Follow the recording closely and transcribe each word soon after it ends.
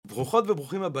ברוכות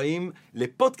וברוכים הבאים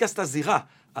לפודקאסט הזירה,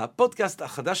 הפודקאסט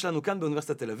החדש שלנו כאן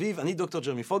באוניברסיטת תל אביב. אני דוקטור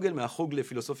ג'רמי פוגל מהחוג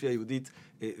לפילוסופיה יהודית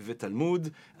ותלמוד.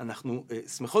 אנחנו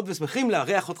שמחות ושמחים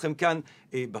לארח אתכם כאן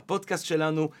בפודקאסט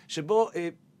שלנו, שבו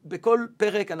בכל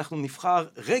פרק אנחנו נבחר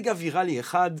רגע ויראלי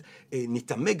אחד,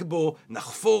 נתעמק בו,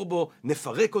 נחפור בו,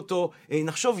 נפרק אותו,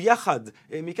 נחשוב יחד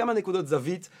מכמה נקודות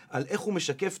זווית על איך הוא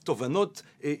משקף תובנות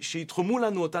שיתחומו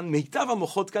לנו אותן מיטב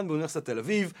המוחות כאן באוניברסיטת תל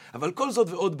אביב. אבל כל זאת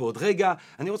ועוד בעוד רגע,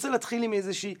 אני רוצה להתחיל עם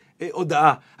איזושהי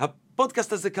הודעה.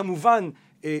 הפודקאסט הזה כמובן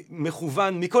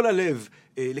מכוון מכל הלב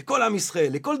לכל עם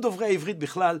ישראל, לכל דוברי העברית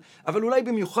בכלל, אבל אולי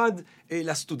במיוחד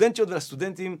לסטודנטיות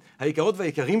ולסטודנטים היקרות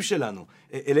והיקרים שלנו.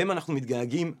 אליהם אנחנו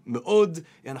מתגעגעים מאוד,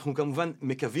 אנחנו כמובן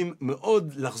מקווים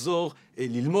מאוד לחזור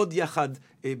ללמוד יחד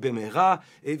במהרה,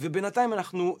 ובינתיים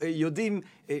אנחנו יודעים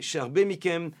שהרבה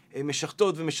מכם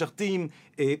משרתות ומשרתים,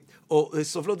 או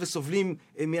סובלות וסובלים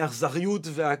מהאכזריות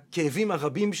והכאבים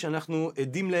הרבים שאנחנו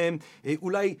עדים להם.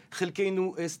 אולי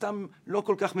חלקנו סתם לא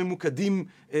כל כך ממוקדים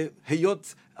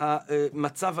היות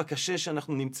המצב הקשה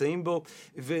שאנחנו נמצאים בו,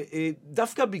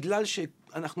 ודווקא בגלל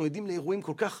שאנחנו עדים לאירועים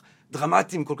כל כך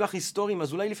דרמטיים, כל כך היסטוריים,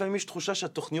 אז אולי לפעמים יש תחושה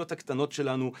שהתוכניות הקטנות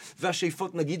שלנו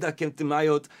והשאיפות, נגיד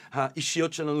האקדמיות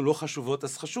האישיות שלנו לא חשובות.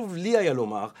 אז חשוב לי היה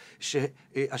לומר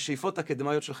שהשאיפות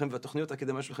האקדמיות שלכם והתוכניות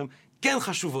האקדמיות שלכם כן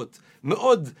חשובות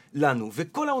מאוד לנו,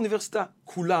 וכל האוניברסיטה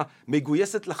כולה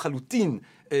מגויסת לחלוטין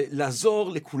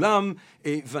לעזור לכולם,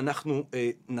 ואנחנו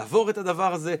נעבור את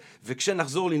הדבר הזה,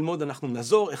 וכשנחזור ללמוד אנחנו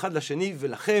נעזור אחד לשני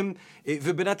ולכם,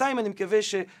 ובינתיים אני מקווה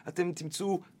שאתם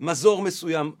תמצאו מזור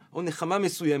מסוים או נחמה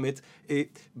מסוימת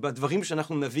בדברים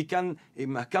שאנחנו נביא כאן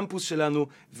מהקמפוס שלנו,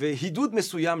 והידוד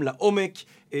מסוים לעומק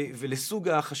ולסוג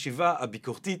החשיבה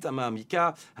הביקורתית המעמיקה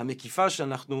המקיפה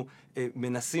שאנחנו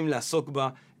מנסים לעסוק בה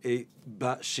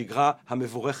בשגרה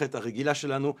המבורכת הרגילה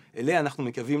שלנו. אליה אנחנו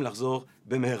מקווים לחזור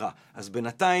במהרה. אז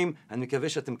בינתיים אני מקווה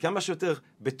שאתם כמה שיותר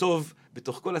בטוב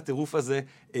בתוך כל הטירוף הזה,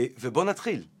 ובוא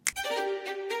נתחיל.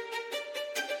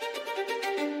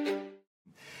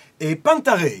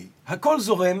 פנטרי, הכל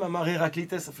זורם, אמר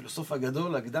הרקליטס, הפילוסוף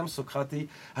הגדול, הקדם סוקרטי,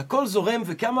 הכל זורם,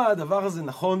 וכמה הדבר הזה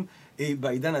נכון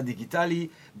בעידן הדיגיטלי,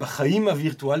 בחיים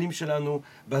הווירטואליים שלנו,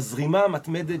 בזרימה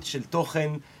המתמדת של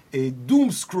תוכן,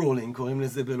 דום סקרולינג קוראים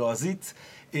לזה בלועזית.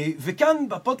 וכאן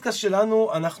בפודקאסט שלנו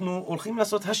אנחנו הולכים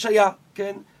לעשות השעיה,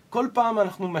 כן? כל פעם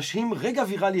אנחנו משהים רגע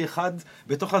ויראלי אחד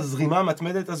בתוך הזרימה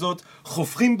המתמדת הזאת,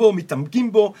 חופרים בו,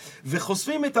 מתעמקים בו,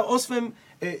 וחושפים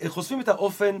את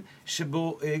האופן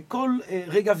שבו כל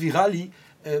רגע ויראלי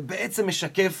בעצם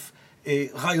משקף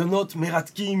רעיונות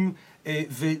מרתקים,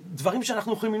 ודברים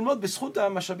שאנחנו יכולים ללמוד בזכות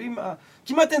המשאבים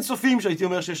הכמעט אינסופיים שהייתי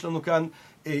אומר שיש לנו כאן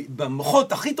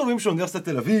במוחות הכי טובים של אוניברסיטת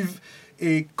תל אביב.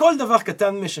 כל דבר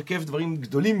קטן משקף דברים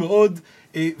גדולים מאוד,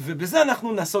 ובזה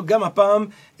אנחנו נעסוק גם הפעם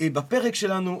בפרק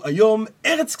שלנו היום,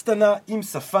 ארץ קטנה עם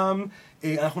שפם.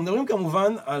 אנחנו מדברים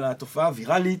כמובן על התופעה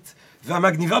הוויראלית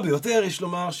והמגניבה ביותר, יש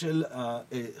לומר, של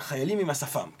החיילים עם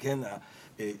השפם, כן?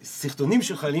 סרטונים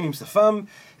של חיילים עם שפם,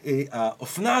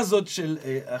 האופנה הזאת של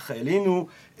חיילינו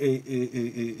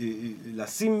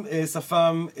לשים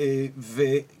שפם,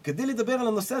 וכדי לדבר על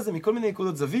הנושא הזה מכל מיני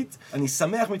נקודות זווית, אני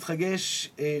שמח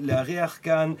מתרגש לארח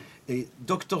כאן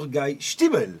דוקטור גיא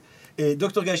שטיבל.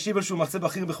 דוקטור גיא שטיבל שהוא מרצה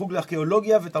בכיר בחוג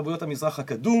לארכיאולוגיה ותרבויות המזרח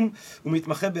הקדום, הוא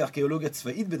מתמחה בארכיאולוגיה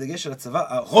צבאית בדגש על הצבא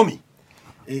הרומי.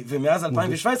 ומאז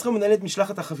 2017 הוא מנהל את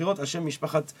משלחת החפירות על שם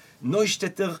משפחת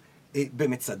נוישטטר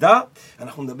במצדה.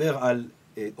 אנחנו נדבר על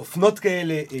אופנות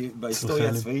כאלה בהיסטוריה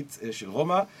הצבאית של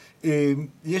רומא.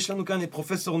 יש לנו כאן את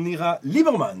פרופסור נירה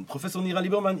ליברמן. פרופסור נירה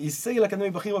ליברמן היא סגל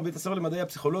אקדמי בכיר בבית הספר למדעי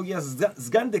הפסיכולוגיה,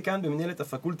 סגן דקן במנהלת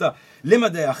הפקולטה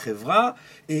למדעי החברה,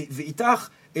 ואיתך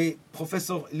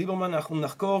פרופסור ליברמן אנחנו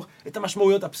נחקור את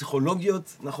המשמעויות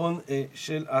הפסיכולוגיות, נכון,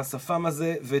 של השפם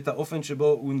הזה ואת האופן שבו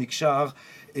הוא נקשר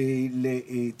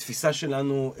לתפיסה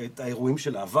שלנו את האירועים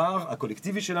של העבר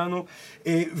הקולקטיבי שלנו.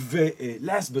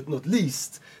 ו-last but not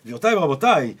least, גבירותיי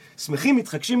ורבותיי, שמחים,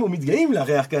 מתחגשים ומתגאים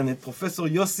לארח כאן את פרופסור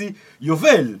יוסי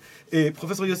יובל.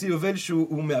 פרופסור יוסי יובל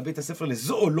שהוא מהבית הספר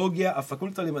לזואולוגיה,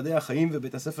 הפקולטה למדעי החיים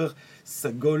ובית הספר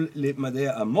סגול למדעי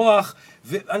המוח,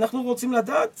 ואנחנו רוצים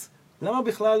לדעת למה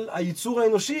בכלל היצור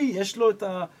האנושי יש לו את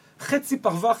החצי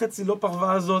פרווה, חצי לא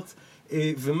פרווה הזאת,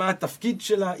 ומה התפקיד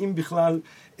שלה, אם בכלל.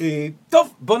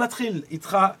 טוב, בוא נתחיל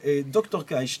איתך, דוקטור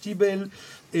גיא שטיבל.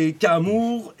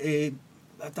 כאמור,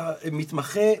 אתה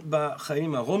מתמחה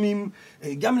בחיים הרומים,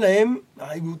 גם להם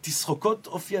היו תסרוקות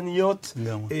אופייניות,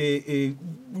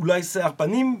 אולי שיער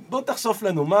פנים. בוא תחשוף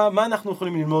לנו, מה אנחנו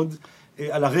יכולים ללמוד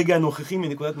על הרגע הנוכחי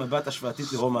מנקודת מבט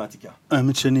השוואתית לרומא העתיקה.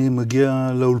 האמת שאני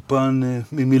מגיע לאולפן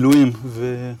ממילואים,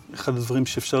 ואחד הדברים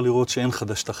שאפשר לראות שאין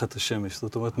חדש תחת השמש.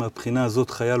 זאת אומרת, מהבחינה הזאת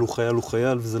חייל הוא חייל הוא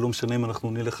חייל, וזה לא משנה אם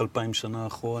אנחנו נלך 2000 שנה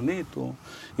אחורנית, או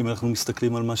אם אנחנו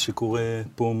מסתכלים על מה שקורה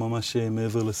פה ממש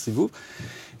מעבר לסיבוב.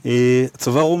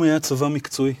 הצבא הרומי היה צבא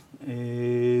מקצועי,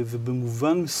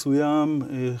 ובמובן מסוים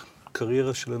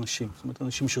קריירה של אנשים. זאת אומרת,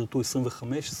 אנשים שירתו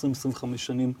 25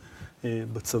 שנים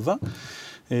בצבא,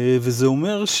 וזה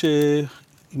אומר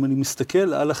שאם אני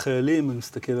מסתכל על החיילים, אני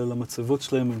מסתכל על המצבות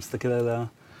שלהם, אני מסתכל על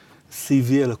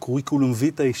ה-CV, על הקוריקולום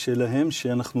ויטאי שלהם,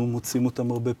 שאנחנו מוצאים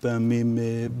אותם הרבה פעמים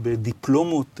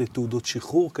בדיפלומות, תעודות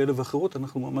שחרור, כאלה ואחרות,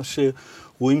 אנחנו ממש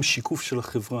רואים שיקוף של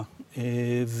החברה.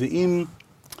 ואם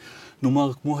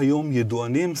נאמר, כמו היום,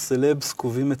 ידוענים, סלבס,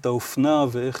 קובעים את האופנה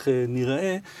ואיך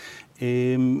נראה,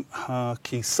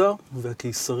 הקיסר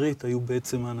והקיסרית היו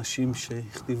בעצם האנשים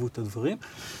שהכתיבו את הדברים,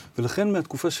 ולכן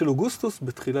מהתקופה של אוגוסטוס,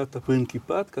 בתחילת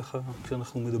הפרינקיפט, ככה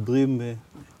כשאנחנו מדברים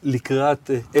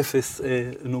לקראת אפס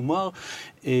נאמר,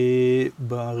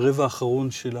 ברבע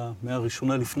האחרון של המאה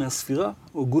הראשונה לפני הספירה,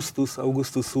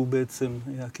 אוגוסטוס הוא בעצם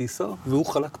הקיסר, והוא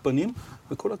חלק פנים,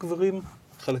 וכל הגברים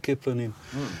חלקי פנים.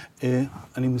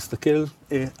 אני מסתכל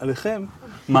עליכם,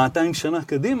 200 שנה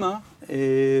קדימה,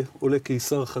 עולה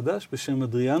קיסר חדש בשם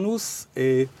אדריאנוס.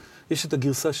 יש את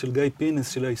הגרסה של גיא פינס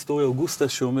של ההיסטוריה אוגוסטה,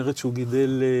 שאומרת שהוא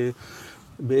גידל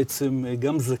בעצם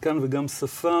גם זקן וגם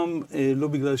שפם, לא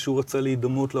בגלל שהוא רצה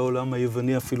להידמות לעולם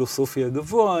היווני הפילוסופי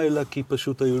הגבוה, אלא כי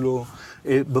פשוט היו לו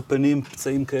בפנים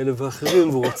פצעים כאלה ואחרים,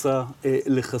 והוא רצה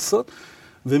לחסות.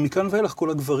 ומכאן ואילך כל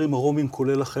הגברים הרומים,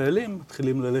 כולל החיילים,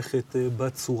 מתחילים ללכת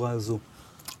בצורה הזו.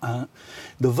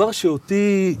 הדבר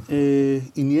שאותי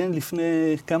עניין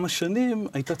לפני כמה שנים,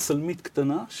 הייתה צלמית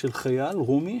קטנה של חייל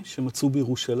רומי, שמצאו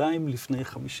בירושלים לפני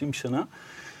 50 שנה,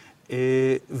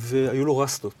 והיו לו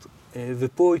רסטות.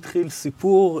 ופה התחיל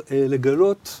סיפור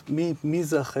לגלות מי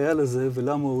זה החייל הזה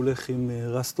ולמה הוא הולך עם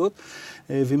רסטות.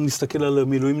 ואם נסתכל על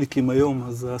המילואימניקים היום,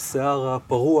 אז השיער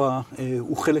הפרוע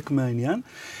הוא חלק מהעניין.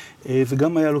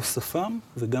 וגם היה לו שפם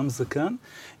וגם זקן,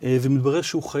 ומתברר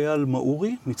שהוא חייל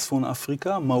מאורי מצפון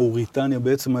אפריקה, מאוריטניה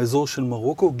בעצם האזור של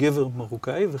מרוקו, גבר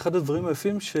מרוקאי, ואחד הדברים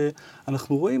היפים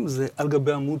שאנחנו רואים זה על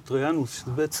גבי עמוד טריאנוס,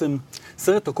 שזה בעצם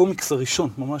סרט הקומיקס הראשון,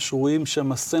 ממש רואים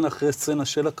שם סצנה אחרי סצנה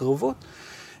של הקרבות,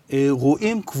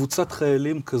 רואים קבוצת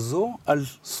חיילים כזו על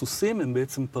סוסים, הם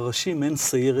בעצם פרשים, מעין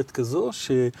סיירת כזו,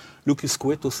 שלוקיס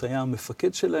קואטוס היה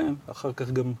המפקד שלהם, אחר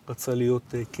כך גם רצה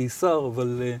להיות קיסר,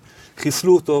 אבל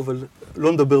חיסלו אותו, אבל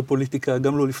לא נדבר פוליטיקה,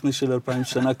 גם לא לפני של 2000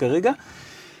 שנה כרגע.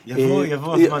 יבוא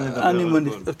הזמן לדבר על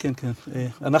הכל. כן.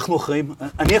 אנחנו אחראים,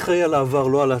 אני אחראי על העבר,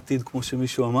 לא על העתיד, כמו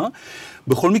שמישהו אמר.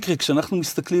 בכל מקרה, כשאנחנו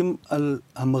מסתכלים על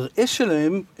המראה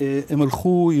שלהם, הם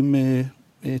הלכו עם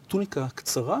טוניקה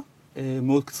קצרה,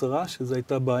 מאוד קצרה, שזו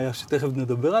הייתה בעיה שתכף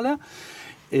נדבר עליה,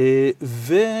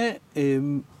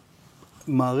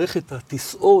 ומערכת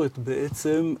התסעורת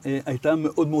בעצם הייתה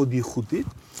מאוד מאוד ייחודית,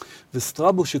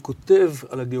 וסטראבו שכותב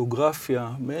על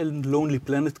הגיאוגרפיה, מעין lonely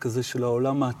planet כזה של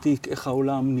העולם העתיק, איך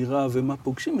העולם נראה ומה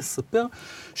פוגשים, מספר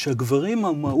שהגברים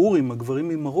המאורים, הגברים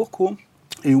ממרוקו,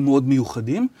 היו מאוד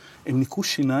מיוחדים, הם ניקו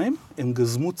שיניים, הם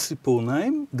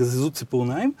גזזו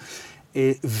ציפורניים,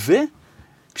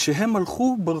 כשהם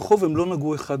הלכו ברחוב הם לא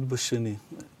נגעו אחד בשני.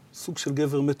 סוג של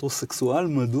גבר מטרוסקסואל,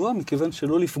 מדוע? מכיוון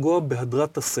שלא לפגוע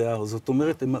בהדרת השיער. זאת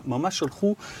אומרת, הם ממש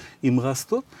הלכו עם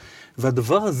רסטות,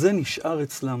 והדבר הזה נשאר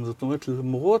אצלם. זאת אומרת,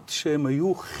 למרות שהם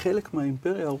היו חלק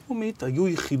מהאימפריה הרומית, היו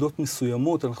יחידות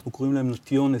מסוימות, אנחנו קוראים להם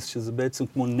נטיונס, שזה בעצם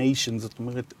כמו ניישן, זאת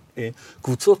אומרת,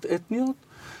 קבוצות אתניות,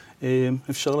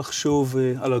 אפשר לחשוב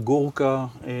על הגורקה,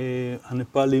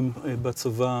 הנפלים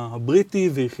בצבא הבריטי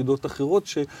ויחידות אחרות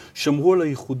ששמרו על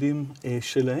הייחודים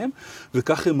שלהם,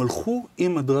 וכך הם הלכו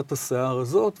עם הדרת השיער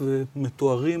הזאת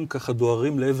ומתוארים ככה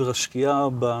דוהרים לעבר השקיעה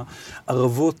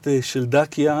בערבות של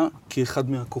דקיה כאחד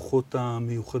מהכוחות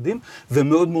המיוחדים,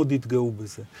 ומאוד מאוד התגאו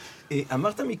בזה.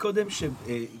 אמרת מקודם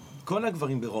שכל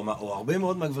הגברים ברומא, או הרבה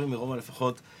מאוד מהגברים ברומא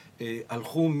לפחות,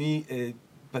 הלכו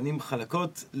פנים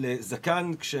חלקות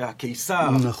לזקן כשהקיסר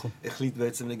החליט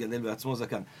בעצם לגדל בעצמו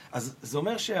זקן. אז זה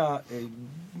אומר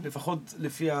לפחות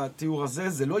לפי התיאור הזה,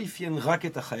 זה לא יפיין רק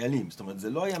את החיילים. זאת אומרת, זה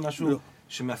לא היה משהו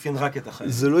שמאפיין רק את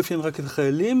החיילים. זה לא יפיין רק את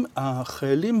החיילים.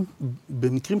 החיילים,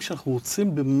 במקרים שאנחנו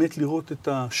רוצים באמת לראות את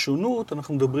השונות,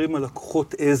 אנחנו מדברים על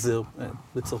הכוחות עזר,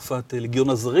 בצרפת לגיון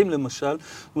הזרים למשל,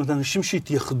 זאת אומרת, אנשים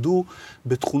שהתייחדו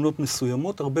בתכונות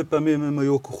מסוימות, הרבה פעמים הם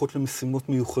היו הכוחות למשימות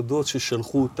מיוחדות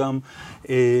ששלחו אותם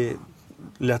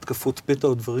להתקפות פתע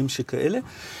או דברים שכאלה.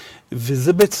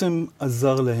 וזה בעצם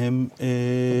עזר להם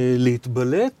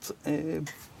להתבלט.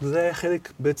 זה היה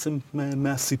חלק בעצם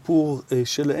מהסיפור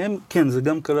שלהם. כן, זה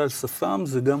גם כלל שפם,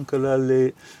 זה גם כלל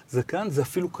זקן, זה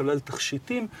אפילו כלל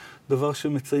תכשיטים, דבר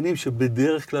שמציינים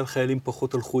שבדרך כלל חיילים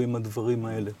פחות הלכו עם הדברים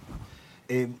האלה.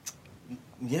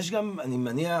 יש גם, אני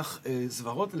מניח,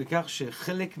 סברות לכך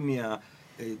שחלק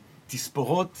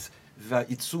מהתספורות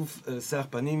והעיצוב שיער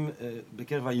פנים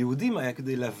בקרב היהודים היה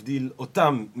כדי להבדיל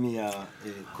אותם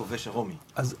מהכובש הרומי.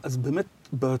 אז באמת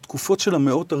בתקופות של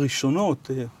המאות הראשונות,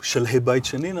 שלהי בית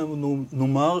שני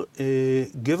נאמר,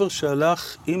 גבר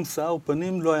שהלך עם שיער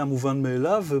פנים לא היה מובן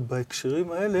מאליו,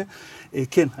 ובהקשרים האלה,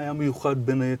 כן, היה מיוחד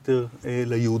בין היתר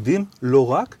ליהודים,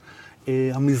 לא רק.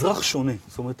 המזרח שונה,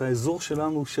 זאת אומרת, האזור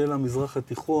שלנו של המזרח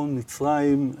התיכון,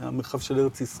 מצרים, המרחב של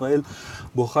ארץ ישראל,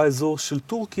 בואכה האזור של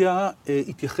טורקיה,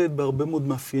 התייחד בהרבה מאוד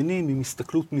מאפיינים, עם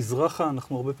הסתכלות מזרחה.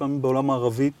 אנחנו הרבה פעמים בעולם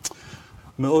הערבי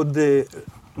מאוד,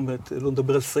 לא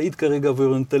נדבר על סעיד כרגע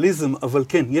ואוריינטליזם, אבל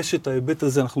כן, יש את ההיבט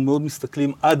הזה, אנחנו מאוד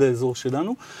מסתכלים עד האזור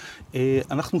שלנו.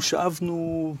 אנחנו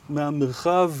שאבנו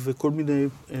מהמרחב וכל מיני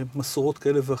מסורות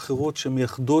כאלה ואחרות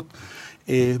שמייחדות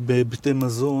בהיבטי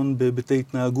מזון, בהיבטי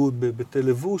התנהגות, בהיבטי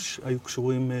לבוש, היו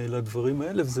קשורים לדברים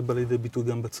האלה, וזה בא לידי ביטוי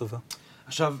גם בצבא.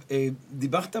 עכשיו,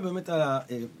 דיברת באמת על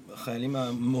החיילים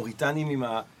המוריטנים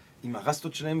עם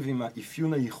הרסטות שלהם ועם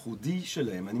האפיון הייחודי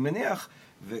שלהם. אני מניח,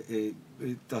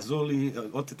 ותעזור לי,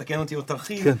 או תתקן אותי או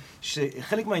תרחיב, כן.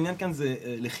 שחלק מהעניין כאן זה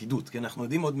לכידות. כי אנחנו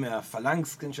יודעים עוד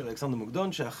מהפלנגס, כן, של אלכסנדר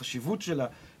מוקדון, שהחשיבות של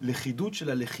הלכידות, של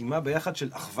הלחימה ביחד, של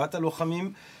אחוות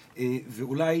הלוחמים,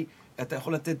 ואולי אתה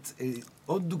יכול לתת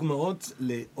עוד דוגמאות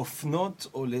לאופנות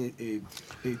או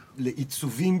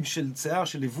לעיצובים של שיער,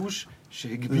 של לבוש,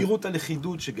 שהגבירו את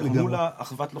הלכידות, שגרמו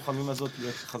לאחוות לוחמים הזאת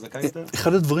להיות חזקה יותר?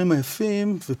 אחד הדברים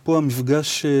היפים, ופה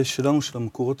המפגש שלנו, של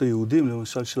המקורות היהודים,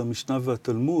 למשל של המשנה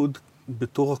והתלמוד,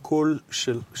 בתור הקול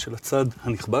של הצד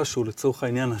הנכבש, או לצורך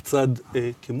העניין הצד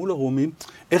כמול הרומים,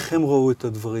 איך הם ראו את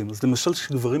הדברים. אז למשל,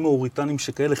 שדברים מאוריטנים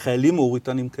שכאלה, חיילים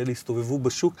מאוריטנים כאלה הסתובבו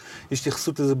בשוק, יש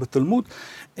התייחסות לזה בתלמוד,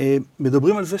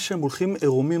 מדברים על זה שהם הולכים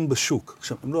עירומים בשוק.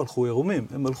 עכשיו, הם לא הלכו עירומים,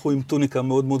 הם הלכו עם טוניקה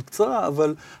מאוד מאוד קצרה,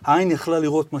 אבל העין יכלה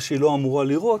לראות מה שהיא לא אמורה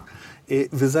לראות,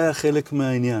 וזה היה חלק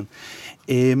מהעניין.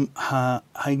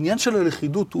 העניין של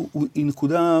הלכידות היא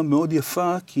נקודה מאוד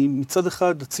יפה, כי מצד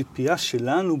אחד הציפייה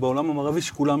שלנו בעולם המערבי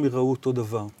שכולם יראו אותו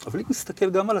דבר. אבל אם נסתכל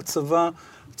גם על הצבא,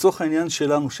 לצורך העניין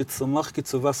שלנו, שצמח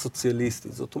כצבא סוציאליסטי,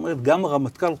 זאת אומרת, גם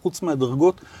הרמטכ"ל, חוץ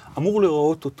מהדרגות, אמור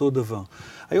לראות אותו דבר.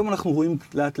 היום אנחנו רואים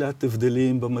לאט לאט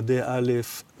הבדלים במדי א',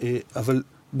 אבל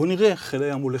בוא נראה, חיל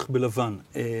הים הולך בלבן,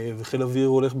 וחיל אוויר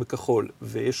הולך בכחול,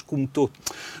 ויש קומטות.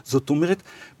 זאת אומרת,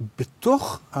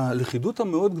 בתוך הלכידות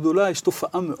המאוד גדולה, יש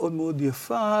תופעה מאוד מאוד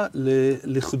יפה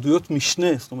ללכידויות משנה,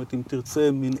 זאת אומרת, אם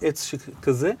תרצה מין עץ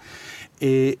שכזה,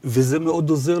 וזה מאוד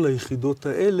עוזר ליחידות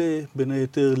האלה, בין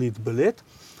היתר להתבלט.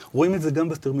 רואים את זה גם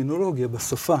בטרמינולוגיה,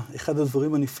 בשפה. אחד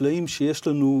הדברים הנפלאים שיש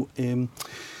לנו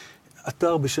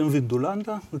אתר בשם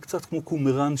וינדולנדה, זה קצת כמו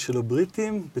קומראן של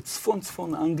הבריטים.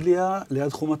 בצפון אנגליה, ליד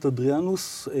חומת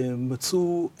אדריאנוס,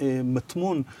 מצאו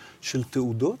מטמון של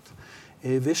תעודות,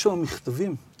 ויש שם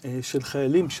מכתבים של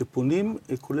חיילים שפונים,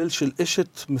 כולל של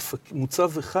אשת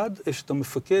מוצב אחד, אשת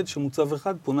המפקד של מוצב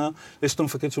אחד, פונה לאשת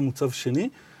המפקד של מוצב שני,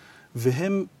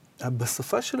 והם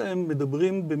בשפה שלהם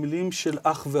מדברים במילים של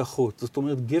אח ואחות. זאת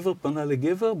אומרת, גבר פנה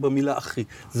לגבר במילה אחי.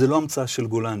 זה לא המצאה של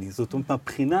גולני. זאת אומרת,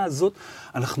 מהבחינה הזאת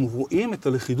אנחנו רואים את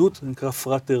הלכידות, זה נקרא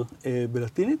פרטר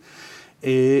בלטינית,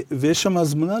 ויש שם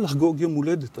הזמנה לחגוג יום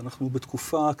הולדת. אנחנו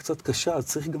בתקופה קצת קשה, אז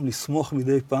צריך גם לשמוח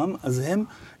מדי פעם. אז הם,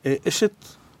 אשת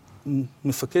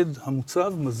מפקד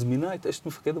המוצב, מזמינה את אשת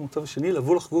מפקד המוצב השני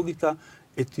לבוא לחגוג איתה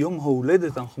את יום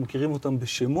ההולדת. אנחנו מכירים אותם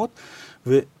בשמות,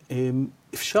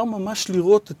 אפשר ממש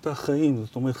לראות את החיים.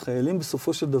 זאת אומרת, חיילים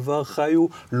בסופו של דבר חיו,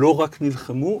 לא רק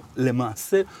נלחמו,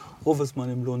 למעשה, רוב הזמן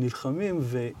הם לא נלחמים,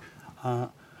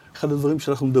 ואחד הדברים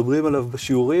שאנחנו מדברים עליו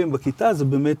בשיעורים, בכיתה, זה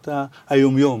באמת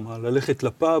היומיום, ללכת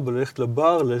לפאב, ללכת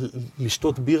לבר,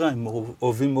 לשתות בירה, הם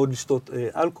אוהבים מאוד לשתות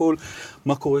אלכוהול,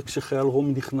 מה קורה כשחייל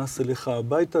רומי נכנס אליך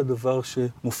הביתה, דבר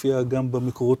שמופיע גם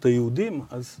במקורות היהודים,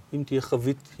 אז אם תהיה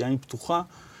חבית יין פתוחה,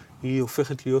 היא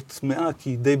הופכת להיות צמאה,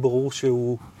 כי די ברור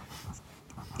שהוא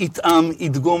יטעם,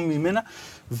 ידגום ממנה,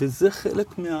 וזה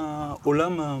חלק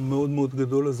מהעולם המאוד מאוד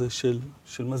גדול הזה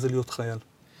של מה זה להיות חייל.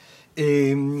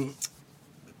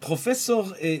 פרופסור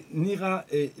נירה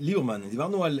ליברמן,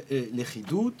 דיברנו על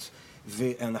לכידות,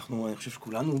 ואנחנו, אני חושב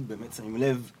שכולנו באמת שמים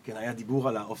לב, כן, היה דיבור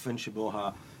על האופן שבו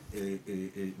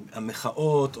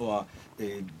המחאות או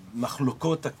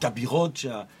המחלוקות הכבירות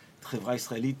שהחברה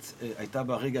הישראלית הייתה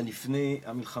ברגע לפני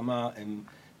המלחמה, הן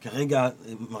כרגע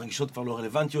מרגישות כבר לא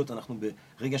רלוונטיות. אנחנו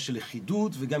ברגע של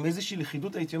לכידות, וגם איזושהי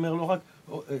לכידות, הייתי אומר, לא רק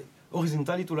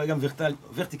הוריזונטלית, אולי גם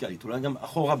ורטיקלית, אולי גם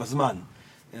אחורה בזמן.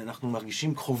 אנחנו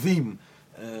מרגישים קרובים,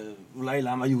 אולי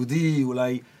לעם היהודי,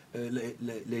 אולי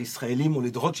לישראלים או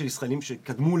לדורות של ישראלים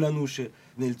שקדמו לנו,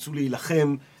 שנאלצו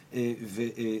להילחם,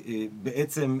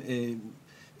 ובעצם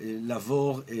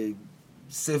לעבור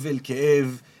סבל,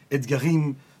 כאב,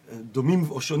 אתגרים דומים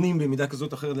או שונים במידה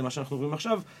כזאת או אחרת למה שאנחנו רואים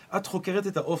עכשיו. את חוקרת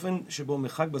את האופן שבו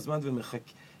מרחק בזמן ומרחק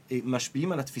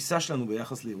משפיעים על התפיסה שלנו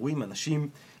ביחס לאירועים, אנשים,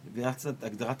 ביחס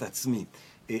להגדרת העצמי.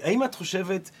 האם את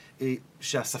חושבת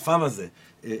שהשפם הזה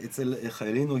אצל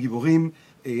חיילינו הגיבורים,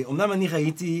 אמנם אני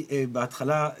ראיתי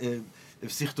בהתחלה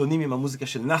סרטונים עם המוזיקה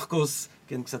של נחקוס,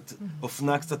 כן, קצת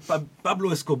אופנה, קצת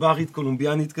פבלו אסקוברית,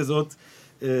 קולומביאנית כזאת,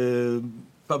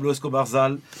 פבלו אסקובר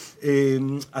ז"ל,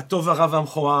 הטוב הרע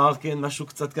והמכוער, כן, משהו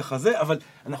קצת ככה זה, אבל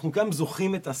אנחנו גם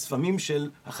זוכרים את השפמים של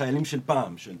החיילים של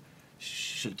פעם,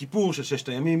 של כיפור, של ששת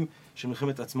הימים, של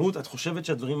מלחמת העצמאות. את חושבת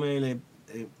שהדברים האלה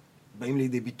באים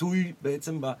לידי ביטוי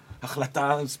בעצם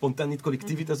בהחלטה הספונטנית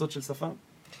קולקטיבית הזאת של שפה?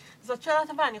 זאת שאלה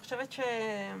טובה, אני חושבת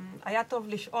שהיה טוב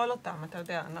לשאול אותם, אתה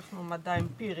יודע, אנחנו מדע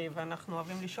אמפירי ואנחנו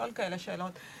אוהבים לשאול כאלה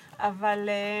שאלות, אבל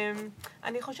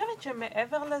אני חושבת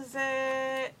שמעבר לזה,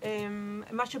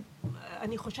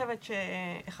 אני חושבת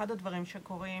שאחד הדברים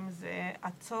שקורים זה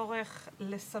הצורך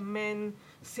לסמן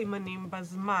סימנים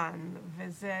בזמן,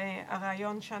 וזה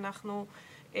הרעיון שאנחנו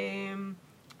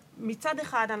מצד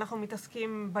אחד אנחנו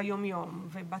מתעסקים ביום-יום,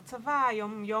 ובצבא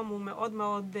היום-יום הוא מאוד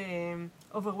מאוד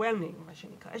overwhelming, מה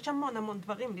שנקרא. יש המון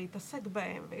דברים להתעסק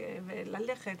בהם,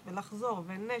 וללכת ולחזור,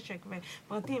 ונשק,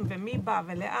 ופרטים, ומי בא,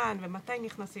 ולאן, ומתי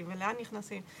נכנסים, ולאן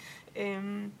נכנסים.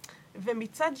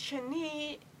 ומצד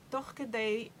שני, תוך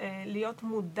כדי להיות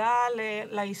מודע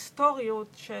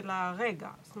להיסטוריות של הרגע.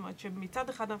 זאת אומרת שמצד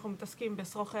אחד אנחנו מתעסקים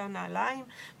בשרוכי הנעליים,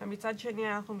 ומצד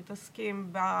שני אנחנו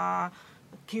מתעסקים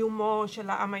קיומו של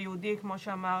העם היהודי, כמו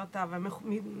שאמרת,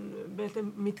 ובעצם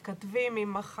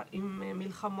מתכתבים עם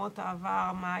מלחמות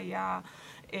העבר, מה היה.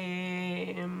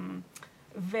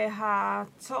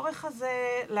 והצורך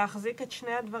הזה להחזיק את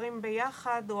שני הדברים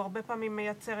ביחד, הוא הרבה פעמים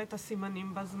מייצר את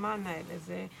הסימנים בזמן האלה.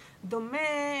 זה דומה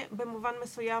במובן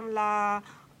מסוים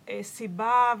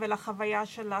לסיבה ולחוויה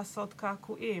של לעשות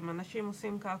קעקועים. אנשים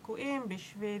עושים קעקועים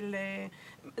בשביל,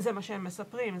 זה מה שהם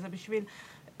מספרים, זה בשביל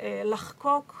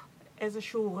לחקוק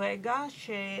איזשהו רגע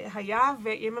שהיה,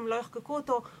 ואם הם לא יחקקו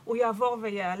אותו, הוא יעבור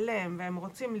ויעלם, והם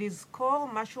רוצים לזכור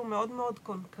משהו מאוד מאוד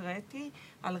קונקרטי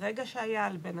על רגע שהיה,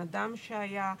 על בן אדם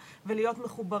שהיה, ולהיות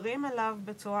מחוברים אליו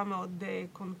בצורה מאוד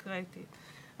קונקרטית.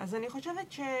 אז אני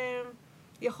חושבת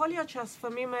שיכול להיות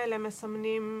שהספמים האלה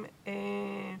מסמנים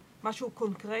משהו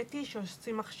קונקרטי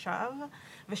שעושים עכשיו,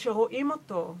 ושרואים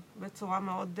אותו בצורה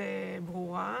מאוד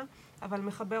ברורה, אבל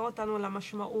מחבר אותנו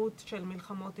למשמעות של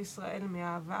מלחמות ישראל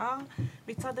מהעבר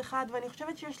מצד אחד, ואני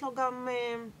חושבת שיש לו גם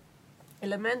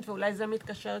אלמנט, ואולי זה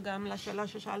מתקשר גם לשאלה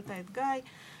ששאלת את גיא,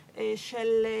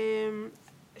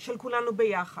 של כולנו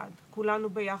ביחד. כולנו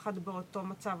ביחד באותו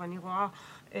מצב. אני רואה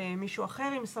מישהו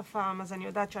אחר עם שפם, אז אני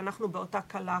יודעת שאנחנו באותה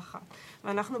קלחת.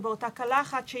 ואנחנו באותה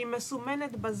קלחת שהיא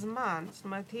מסומנת בזמן. זאת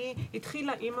אומרת, היא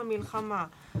התחילה עם המלחמה.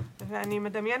 ואני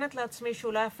מדמיינת לעצמי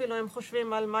שאולי אפילו הם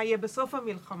חושבים על מה יהיה בסוף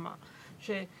המלחמה.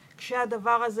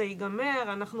 שכשהדבר הזה ייגמר,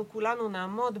 אנחנו כולנו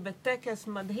נעמוד בטקס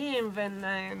מדהים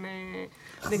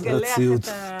ונגלח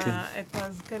את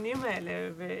הזקנים האלה.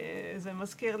 וזה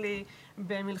מזכיר לי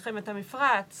במלחמת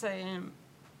המפרץ,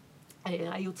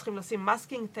 היו צריכים לשים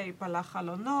מסקינג טייפ על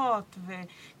החלונות,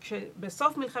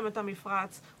 וכשבסוף מלחמת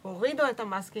המפרץ הורידו את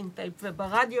המסקינג טייפ,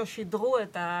 וברדיו שידרו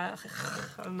את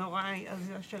הנורא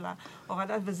הזה של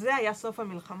ההורדה, וזה היה סוף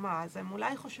המלחמה. אז הם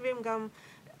אולי חושבים גם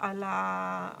על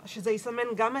שזה יסמן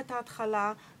גם את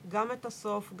ההתחלה, גם את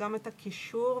הסוף, גם את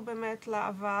הקישור באמת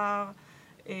לעבר,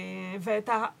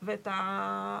 ואת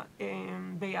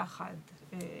ביחד.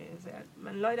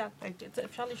 אני לא יודעת,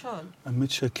 אפשר לשאול.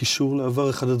 האמת שהקישור לעבר,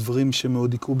 אחד הדברים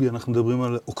שמאוד עיקו בי, אנחנו מדברים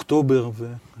על אוקטובר,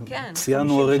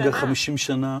 וציינו הרגע 50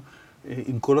 שנה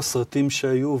עם כל הסרטים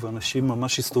שהיו, ואנשים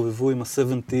ממש הסתובבו עם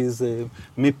ה-70s,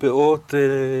 מפאות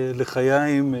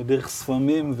לחיים, דרך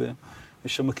ספמים,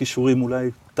 ויש שם קישורים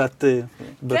אולי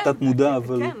בתת מודע,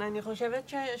 אבל... כן, אני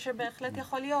חושבת שבהחלט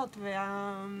יכול להיות,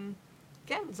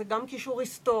 כן, זה גם קישור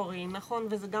היסטורי, נכון?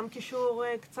 וזה גם קישור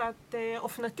קצת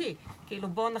אופנתי. כאילו,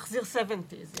 בואו נחזיר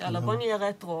 70s, יאללה, בואו נהיה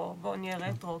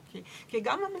רטרו, כי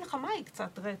גם המלחמה היא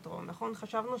קצת רטרו, נכון?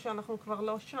 חשבנו שאנחנו כבר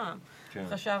לא שם.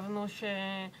 חשבנו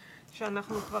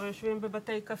שאנחנו כבר יושבים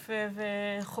בבתי קפה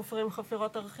וחופרים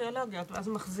חפירות ארכיאולוגיות, ואז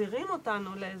מחזירים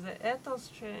אותנו לאיזה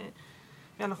אתוס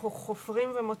שאנחנו חופרים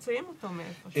ומוציאים אותו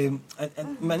מאיפשהו.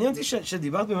 מעניין אותי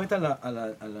שדיברת באמת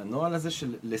על הנוהל הזה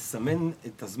של לסמן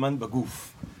את הזמן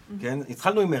בגוף. כן?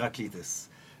 התחלנו עם מרקליטס.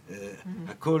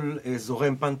 הכל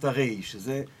זורם פנטרי,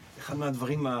 שזה אחד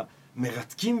מהדברים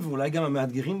המרתקים ואולי גם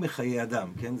המאתגרים בחיי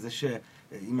אדם, כן? זה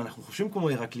שאם אנחנו חושבים כמו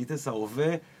הרקליטס,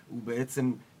 ההווה הוא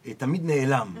בעצם תמיד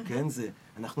נעלם, כן?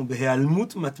 אנחנו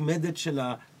בהיעלמות מתמדת של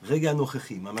הרגע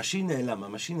הנוכחי. ממשי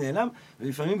נעלם,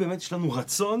 ולפעמים באמת יש לנו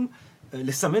רצון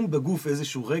לסמן בגוף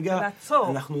איזשהו רגע.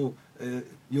 לעצור. אנחנו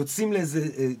יוצאים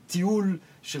לאיזה טיול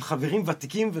של חברים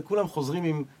ותיקים, וכולם חוזרים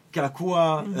עם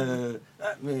קעקוע,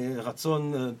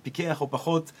 רצון פיקח או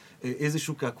פחות,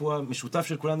 איזשהו קעקוע משותף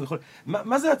של כולנו.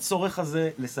 מה זה הצורך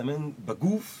הזה לסמן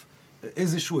בגוף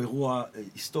איזשהו אירוע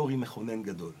היסטורי מכונן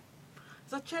גדול?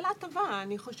 זאת שאלה טובה.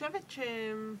 אני חושבת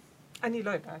אני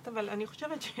לא יודעת, אבל אני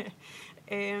חושבת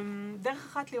דרך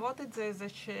אחת לראות את זה, זה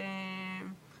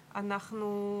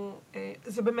שאנחנו,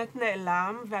 זה באמת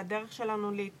נעלם, והדרך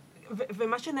שלנו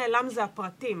ומה שנעלם זה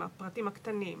הפרטים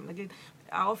הקטנים. נגיד,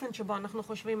 האופן שבו אנחנו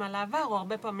חושבים על העבר הוא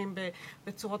הרבה פעמים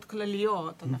בצורות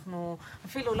כלליות. אנחנו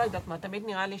אפילו לא יודעת מה, תמיד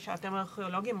נראה לי שאתם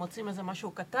ארכיאולוגים מוצאים איזה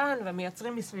משהו קטן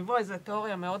ומייצרים מסביבו איזו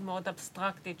תיאוריה מאוד מאוד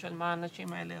אבסטרקטית של מה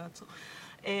האנשים האלה רצו.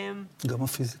 גם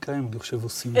הפיזיקאים, אני חושב,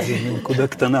 עושים את זה מנקודה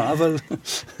קטנה, אבל...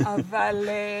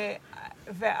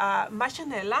 ומה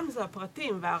שנעלם זה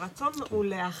הפרטים, והרצון הוא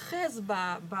להאחז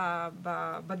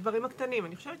בדברים הקטנים.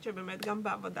 אני חושבת שבאמת גם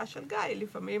בעבודה של גיא,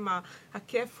 לפעמים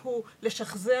הכיף הוא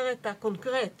לשחזר את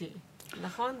הקונקרטי,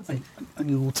 נכון?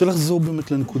 אני רוצה לחזור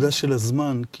באמת לנקודה של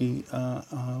הזמן, כי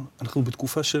אנחנו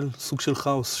בתקופה של סוג של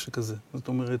כאוס שכזה. זאת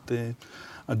אומרת,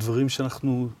 הדברים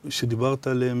שדיברת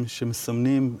עליהם,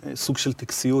 שמסמנים סוג של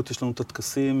טקסיות, יש לנו את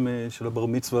הטקסים של הבר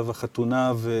מצווה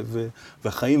והחתונה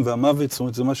והחיים והמוות, זאת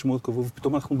אומרת, זה משהו מאוד קבוע,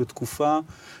 ופתאום אנחנו בתקופה,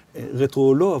 רטרו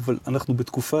או לא, אבל אנחנו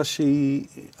בתקופה שהיא,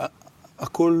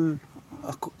 הכל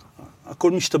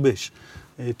משתבש.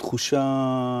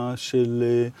 תחושה של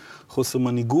חוסר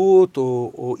מנהיגות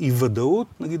או אי-ודאות,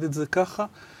 נגיד את זה ככה,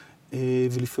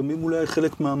 ולפעמים אולי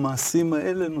חלק מהמעשים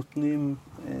האלה נותנים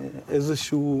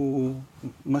איזשהו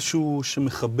משהו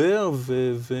שמחבר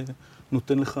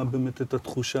ונותן לך באמת את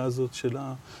התחושה הזאת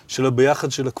של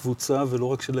הביחד של הקבוצה ולא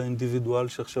רק של האינדיבידואל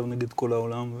שעכשיו נגד כל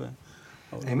העולם.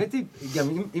 האמת היא, גם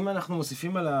אם אנחנו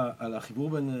מוסיפים על החיבור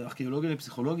בין ארכיאולוגיה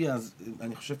לפסיכולוגיה, אז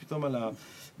אני חושב פתאום על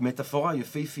המטאפורה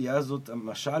היפהפייה הזאת,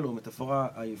 המשל או המטאפורה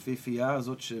היפהפייה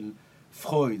הזאת של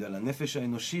פרויד, על הנפש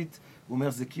האנושית, הוא אומר,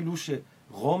 זה כאילו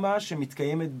רומא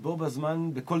שמתקיימת בו בזמן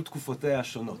בכל תקופותיה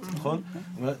השונות, נכון?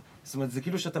 זאת אומרת, זה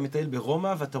כאילו שאתה מטייל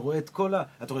ברומא ואתה רואה את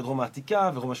אתה רואה את רומא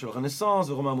העתיקה ורומא של הרנסנס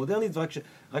ורומא המודרנית,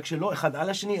 ורק שלא אחד על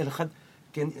השני, אלא אחד,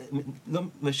 כן, לא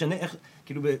משנה איך,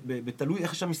 כאילו בתלוי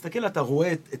איך שאתה מסתכל, אתה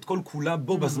רואה את כל כולה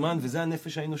בו בזמן, וזה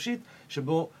הנפש האנושית,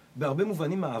 שבו בהרבה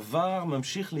מובנים העבר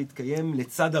ממשיך להתקיים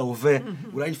לצד ההווה,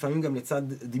 אולי לפעמים גם לצד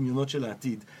דמיונות של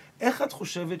העתיד. איך את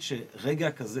חושבת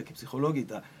שרגע כזה,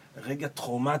 כפסיכולוגית, רגע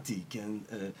טראומטי, כן,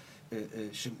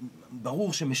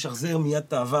 ברור שמשחזר מיד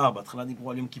את העבר, בהתחלה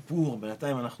דיברו על יום כיפור,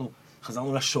 בינתיים אנחנו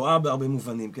חזרנו לשואה בהרבה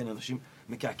מובנים, כן, אנשים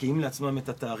מקעקעים לעצמם את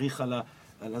התאריך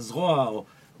על הזרוע, או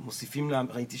מוסיפים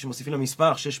ראיתי שמוסיפים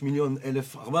למספר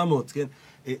 6,100,400, כן,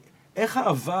 איך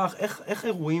העבר, איך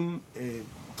אירועים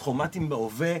טראומטיים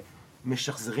בהווה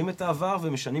משחזרים את העבר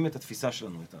ומשנים את התפיסה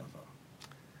שלנו את העבר?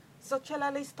 זאת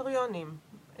שאלה להיסטוריונים.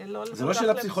 זה לא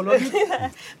שאלה פסיכולוגית?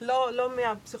 לא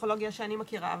מהפסיכולוגיה שאני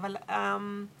מכירה, אבל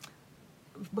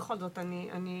בכל זאת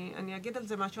אני אגיד על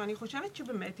זה משהו. אני חושבת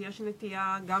שבאמת יש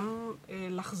נטייה גם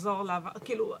לחזור לעבר.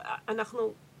 כאילו,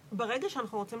 ברגע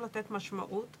שאנחנו רוצים לתת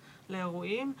משמעות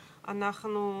לאירועים,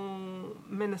 אנחנו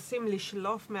מנסים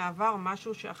לשלוף מהעבר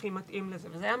משהו שהכי מתאים לזה.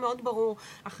 וזה היה מאוד ברור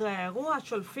אחרי האירוע,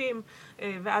 שולפים,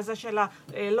 ואז השאלה,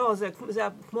 לא, זה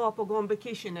כמו הפוגרום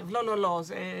בקישינב, לא,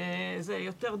 זה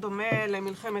יותר דומה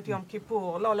למלחמת יום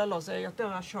כיפור, לא, זה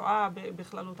יותר השואה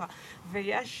בכללותה.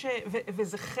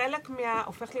 וזה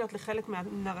הופך להיות לחלק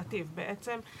מהנרטיב.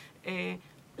 בעצם,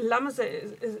 למה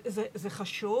זה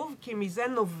חשוב? כי מזה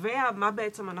נובע מה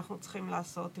בעצם אנחנו צריכים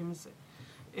לעשות עם זה.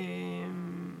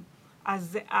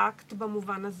 אז זה אקט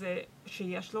במובן הזה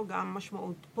שיש לו גם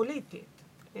משמעות פוליטית.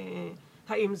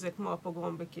 האם זה כמו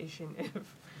הפוגרום בקישינב,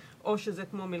 או שזה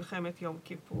כמו מלחמת יום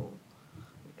כיפור.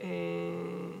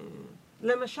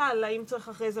 למשל, האם צריך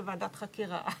אחרי זה ועדת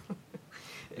חקירה?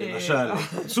 למשל,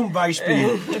 צום ביישפיל.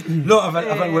 לא,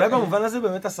 אבל אולי במובן הזה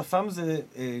באמת השפם זה,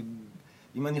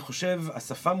 אם אני חושב,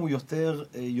 השפם הוא יותר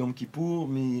יום כיפור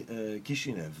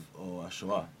מקישינב, או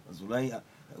השואה. אז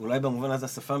אולי במובן הזה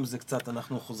השפם זה קצת,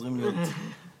 אנחנו חוזרים להיות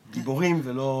גיבורים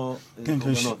ולא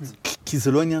קורבנות. כי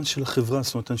זה לא עניין של החברה,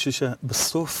 זאת אומרת, אני חושב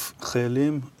שבסוף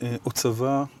חיילים או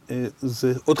צבא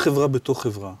זה עוד חברה בתוך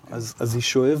חברה. אז היא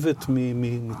שואבת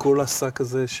מכל השק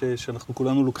הזה שאנחנו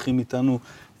כולנו לוקחים איתנו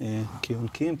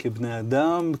כיונקים, כבני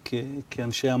אדם,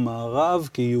 כאנשי המערב,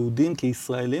 כיהודים,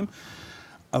 כישראלים.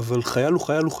 אבל חייל הוא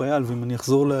חייל הוא חייל, ואם אני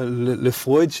אחזור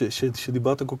לפרויד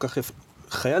שדיברת כל כך יפה,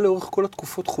 חייל לאורך כל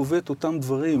התקופות חווה את אותם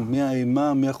דברים,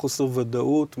 מהאימה, מהחוסר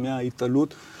ודאות,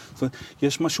 מההתעלות. זאת אומרת,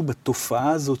 יש משהו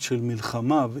בתופעה הזאת של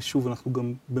מלחמה, ושוב, אנחנו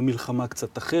גם במלחמה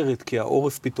קצת אחרת, כי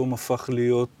העורף פתאום הפך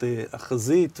להיות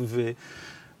החזית,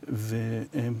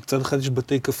 ומצד אחד יש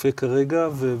בתי קפה כרגע,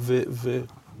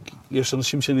 ויש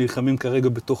אנשים שנלחמים כרגע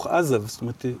בתוך עזה, זאת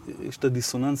אומרת, יש את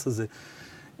הדיסוננס הזה.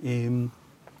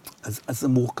 אז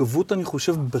המורכבות, אני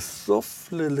חושב, בסוף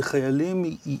לחיילים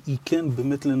היא כן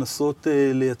באמת לנסות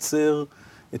לייצר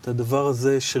את הדבר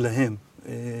הזה שלהם.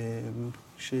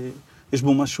 שיש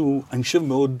בו משהו, אני חושב,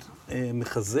 מאוד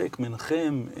מחזק,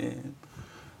 מנחם,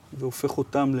 והופך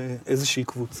אותם לאיזושהי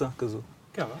קבוצה כזו.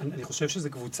 כן, אני חושב שזה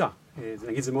קבוצה.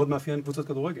 נגיד, זה מאוד מאפיין קבוצות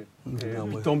כדורגל.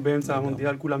 פתאום באמצע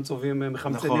המונדיאל כולם צובעים,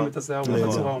 מחמצנים את השיער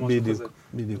בצורה או משהו כזה.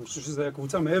 בדיוק. אני חושב שזה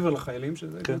קבוצה מעבר לחיילים,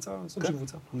 שזה קבוצה, סוג של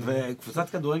קבוצה. וקבוצת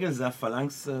כדורגל זה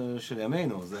הפלנקס של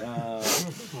ימינו, זה היה...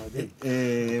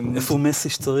 איפה מסי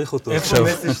שצריך אותו עכשיו?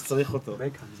 איפה מסי שצריך אותו?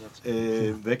 בקאם, זה עכשיו.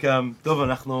 בקאם, טוב,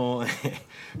 אנחנו...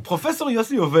 פרופסור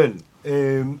יוסי יובל,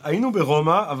 היינו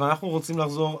ברומא, אבל אנחנו רוצים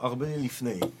לחזור הרבה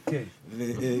לפני. כן.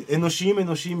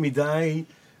 אנושיים מדי,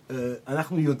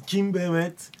 אנחנו יונקים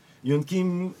באמת,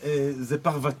 יונקים זה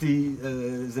פרוותי,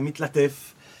 זה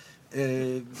מתלטף.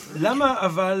 למה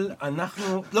אבל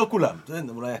אנחנו, לא כולם,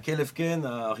 אולי הכלב כן,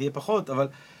 האריה פחות, אבל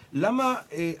למה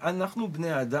אנחנו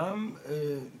בני האדם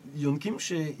יונקים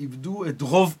שאיבדו את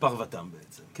רוב פרוותם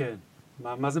בעצם? כן.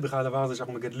 מה זה בכלל הדבר הזה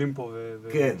שאנחנו מגדלים פה?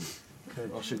 כן,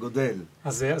 או שגודל.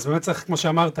 אז באמת צריך, כמו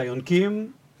שאמרת,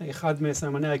 יונקים, אחד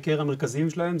מסמני העיקר המרכזיים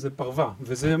שלהם זה פרווה,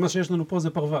 וזה מה שיש לנו פה זה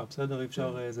פרווה, בסדר?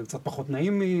 אפשר, זה קצת פחות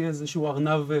נעים מאיזשהו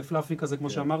ארנב פלאפי כזה, כמו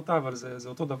שאמרת, אבל זה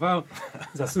אותו דבר,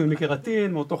 זה עשוי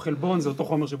מקרטין, מאותו חלבון, זה אותו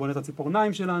חומר שבונה את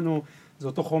הציפורניים שלנו, זה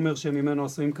אותו חומר שממנו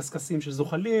עשויים קסקסים של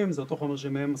זוחלים, זה אותו חומר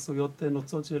שמהם עשויות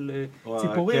נוצות של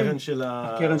ציפורים,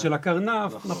 הקרן של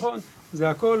הקרנף, נכון? זה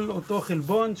הכל אותו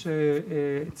חלבון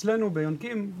שאצלנו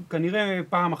ביונקים כנראה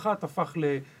פעם אחת הפך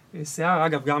לשיער,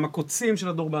 אגב, גם הקוצים של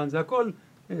הדורבן, זה הכל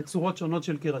צורות שונות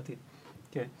של קרטין.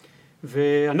 כן.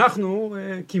 ואנחנו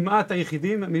כמעט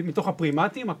היחידים, מתוך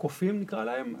הפרימטים, הקופים נקרא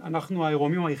להם, אנחנו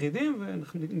העירומים היחידים,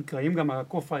 ואנחנו נקראים גם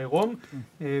הקוף העירום,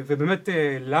 ובאמת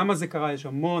למה זה קרה? יש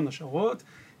המון השערות,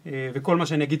 וכל מה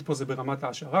שאני אגיד פה זה ברמת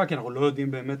ההשערה, כי אנחנו לא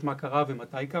יודעים באמת מה קרה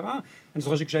ומתי קרה. אני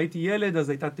זוכר שכשהייתי ילד, אז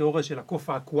הייתה תיאוריה של הקוף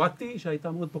האקוואטי,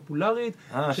 שהייתה מאוד פופולרית.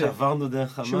 שעברנו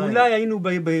דרך המים. שאולי היינו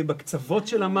בקצוות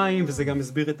של המים, וזה גם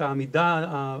הסביר את העמידה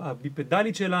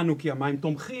הביפדלית שלנו, כי המים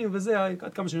תומכים, וזה,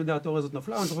 עד כמה שאני יודע, התיאוריה הזאת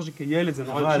נפלה. אני זוכר שכילד זה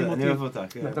נורא הרשים אותי. אני אוהב אותה,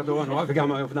 כן.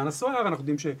 וגם האובדן הסוער, אנחנו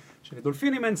יודעים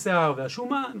שלדולפינים אין שיער,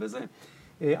 והשומן, וזה.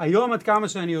 היום, עד כמה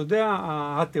שאני יודע,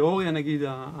 התיאוריה, נגיד,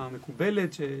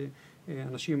 המקובלת,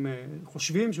 אנשים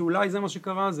חושבים שאולי זה מה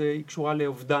שקרה, זה קשורה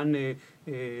לאובדן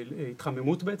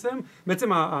התחממות בעצם. בעצם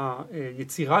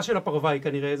היצירה של הפרווה היא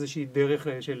כנראה איזושהי דרך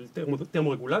של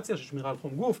טרמורגולציה, של שמירה על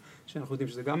חום גוף, שאנחנו יודעים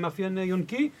שזה גם מאפיין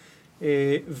יונקי.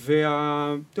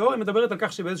 והתיאוריה מדברת על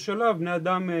כך שבאיזשהו שלב בני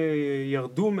אדם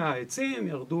ירדו מהעצים,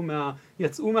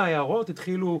 יצאו מהיערות,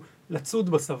 התחילו לצוד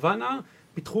בסוואנה,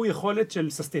 פיתחו יכולת של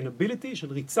sustainability,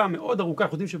 של ריצה מאוד ארוכה.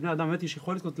 אנחנו יודעים שבני אדם באמת יש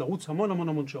יכולת כזאת לרוץ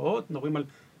המון שעות, מדברים על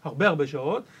הרבה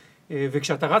שעות,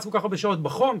 וכשאתה רץ כל כך הרבה שעות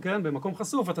בחום, כן, במקום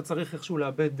חשוף, אתה צריך איכשהו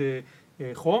לאבד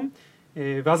חום,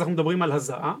 ואז אנחנו מדברים על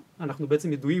הזעה. אנחנו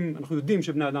בעצם יודעים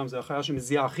שבני אדם זה החיה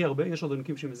שמזיעה הכי הרבה, יש עוד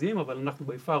יונקים שמזיעים, אבל אנחנו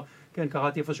ביפר, כן,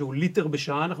 קראתי איפשהו ליטר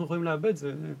בשעה אנחנו יכולים לאבד,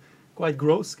 זה quite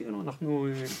gross, כאילו, אנחנו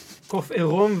קוף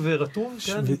עירום ורטוב,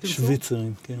 כן,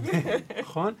 שוויצרים, כן.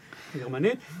 נכון,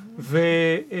 גרמנית,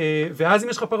 ואז אם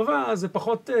יש לך פרווה, אז זה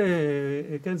פחות,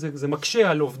 כן, זה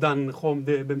מקשה על אובדן חום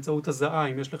באמצעות הזעה,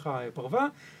 אם יש לך פרווה,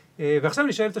 ועכשיו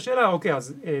נשאל את השאלה, אוקיי,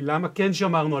 אז למה כן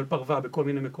שמרנו על פרווה בכל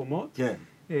מיני מקומות? כן.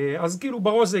 אז כאילו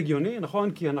בראש זה הגיוני,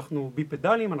 נכון? כי אנחנו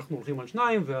ביפדלים, אנחנו הולכים על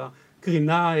שניים,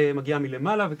 והקרינה מגיעה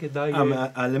מלמעלה, וכדאי...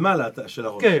 למעלה של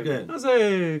הראש. כן, אז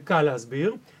זה קל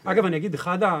להסביר. אגב, אני אגיד,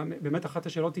 באמת אחת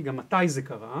השאלות היא גם מתי זה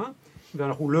קרה,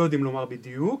 ואנחנו לא יודעים לומר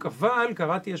בדיוק, אבל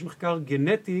קראתי, יש מחקר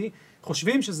גנטי,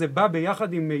 חושבים שזה בא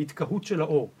ביחד עם התקהות של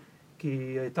האור.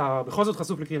 כי אתה בכל זאת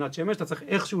חשוף לקרינת שמש, אתה צריך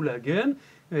איכשהו להגן,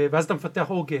 ואז אתה מפתח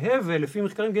אור כהה, ולפי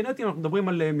מחקרים גנטיים אנחנו מדברים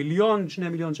על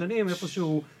 2 מיליון שנים,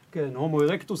 איפשהו, כן, הומו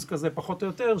ארקטוס כזה פחות או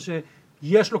יותר,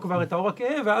 שיש לו כבר את האור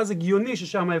הכהה, ואז הגיוני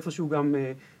ששם איפשהו גם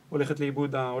הולך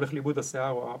לאיבוד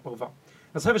השיער או הפרווה.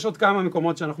 אז עכשיו יש עוד כמה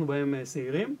מקומות שאנחנו בהם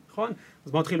שעירים, נכון?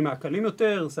 אז בואו נתחיל מהקלים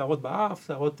יותר, שערות באף,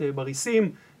 שערות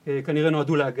בריסים, כנראה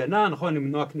נועדו להגנה, נכון?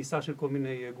 למנוע כניסה של כל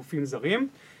מיני גופים זרים.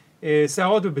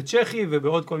 שערות בבית צ'כי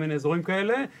ובעוד כל מיני אזורים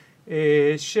כאלה,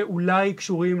 שאולי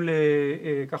קשורים,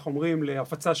 כך אומרים,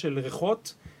 להפצה של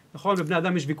ריחות, נכון? בבני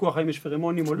אדם יש ויכוח האם יש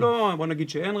פרמונים או לא, בוא נגיד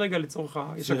שאין רגע לצורך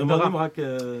פרמונים רק...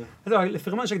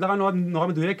 לפרמון יש הגדרה נורא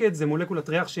מדויקת, זה מולקולת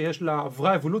ריח שיש לה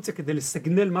עברה אבולוציה כדי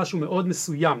לסגנל משהו מאוד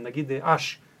מסוים, נגיד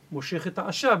אש, מושך את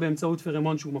האשה באמצעות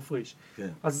פרמון שהוא מפריש. כן.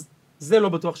 אז זה לא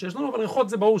בטוח שיש לנו, אבל ריחות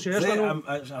זה ברור שיש לנו.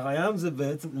 הרעיון זה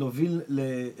בעצם להוביל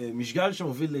למשגל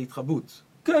שמוביל להתחבות.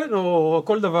 כן, או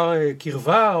כל דבר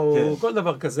קרבה, או כל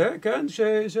דבר כזה, כן,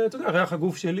 שאתה יודע, ריח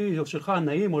הגוף שלי או שלך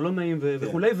נעים או לא נעים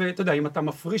וכולי, ואתה יודע, אם אתה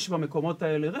מפריש במקומות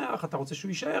האלה ריח, אתה רוצה שהוא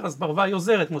יישאר, אז פרווה היא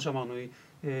עוזרת, כמו שאמרנו, היא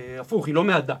הפוך, היא לא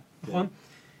מעדה, נכון?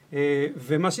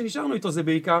 ומה שנשארנו איתו זה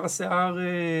בעיקר השיער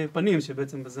פנים,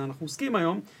 שבעצם בזה אנחנו עוסקים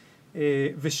היום,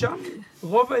 ושם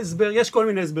רוב ההסבר, יש כל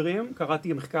מיני הסברים,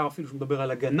 קראתי מחקר אפילו שמדבר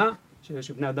על הגנה,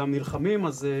 שבני אדם נלחמים,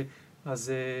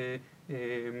 אז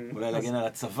אולי להגן על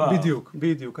הצוואר.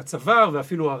 בדיוק, הצוואר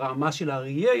ואפילו הרעמה של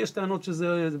האריה, יש טענות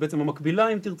שזה בעצם המקבילה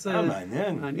אם תרצה.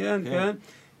 מעניין, כן.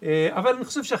 אבל אני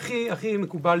חושב שהכי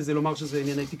מקובל זה לומר שזה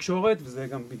ענייני תקשורת, וזה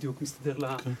גם בדיוק מסתדר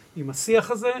עם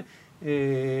השיח הזה.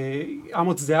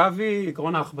 אמוץ זהבי,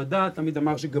 עקרון ההכבדה, תמיד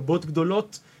אמר שגבות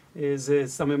גדולות זה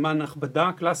סממן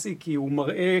הכבדה קלאסי, כי הוא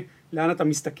מראה לאן אתה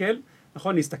מסתכל.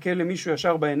 נכון, להסתכל למישהו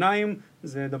ישר בעיניים,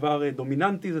 זה דבר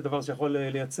דומיננטי, זה דבר שיכול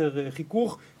לייצר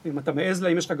חיכוך, אם אתה מעז לה,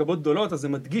 אם יש לך גבות גדולות, אז זה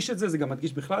מדגיש את זה, זה גם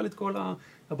מדגיש בכלל את כל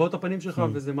הבעות הפנים שלך,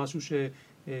 וזה משהו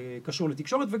שקשור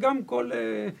לתקשורת, וגם כל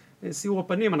סיור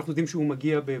הפנים, אנחנו יודעים שהוא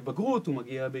מגיע בבגרות, הוא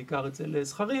מגיע בעיקר אצל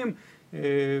זכרים,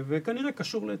 וכנראה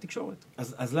קשור לתקשורת.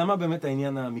 אז למה באמת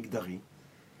העניין המגדרי?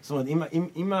 זאת אומרת,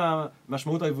 אם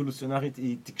המשמעות האבולוציונרית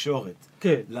היא תקשורת,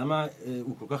 למה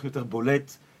הוא כל כך יותר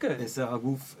בולט שיער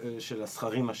הגוף של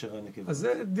הזכרים מאשר הנקבה? אז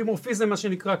זה דימורפיזם מה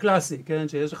שנקרא קלאסי, כן?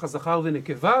 שיש לך זכר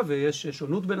ונקבה, ויש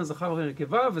שונות בין הזכר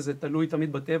ונקבה, וזה תלוי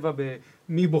תמיד בטבע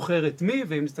במי בוחר את מי,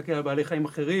 ואם נסתכל על בעלי חיים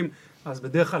אחרים, אז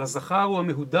בדרך כלל הזכר הוא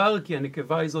המהודר, כי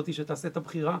הנקבה היא זאתי שתעשה את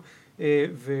הבחירה,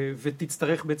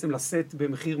 ותצטרך בעצם לשאת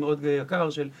במחיר מאוד יקר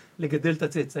של לגדל את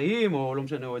הצאצאים, או לא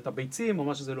משנה, או את הביצים, או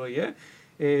מה שזה לא יהיה.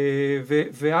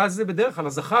 ואז בדרך כלל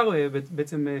הזכר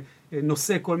בעצם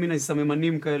נושא כל מיני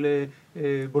סממנים כאלה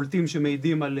בולטים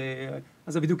שמעידים על...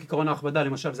 אז זה בדיוק עקרון ההכבדה,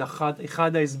 למשל, זה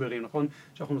אחד ההסברים, נכון?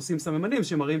 שאנחנו נושאים סממנים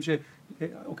שמראים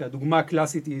אוקיי, הדוגמה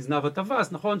הקלאסית היא זנב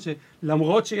הטווס, נכון?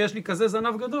 שלמרות שיש לי כזה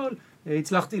זנב גדול,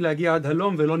 הצלחתי להגיע עד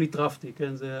הלום ולא נטרפתי,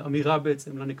 כן? זה אמירה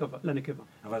בעצם לנקבה.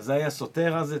 אבל זה היה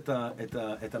סותר אז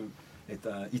את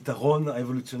היתרון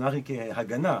האבולוציונרי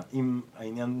כהגנה, אם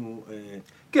העניין הוא...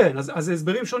 כן, אז זה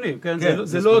הסברים שונים, כן?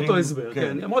 זה לא אותו הסבר,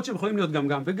 כן? למרות שהם יכולים להיות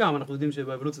גם וגם, אנחנו יודעים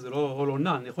שבאבולוציה זה לא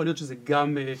נון, יכול להיות שזה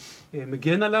גם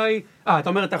מגן עליי, אתה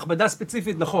אומר את ההכבדה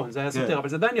ספציפית, נכון, זה היה סותר, אבל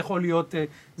זה עדיין יכול להיות,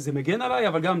 זה מגן עליי,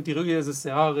 אבל גם תראי איזה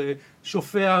שיער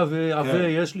שופע ועבה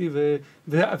יש לי,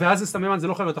 ואז זה סממן, זה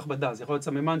לא יכול להיות הכבדה, זה יכול להיות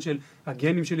סממן של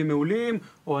הגנים שלי מעולים,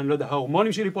 או אני לא יודע,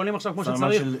 ההורמונים שלי פועלים עכשיו כמו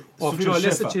שצריך, או אפילו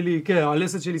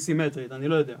הלסת שלי סימטרית, אני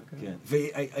לא יודע.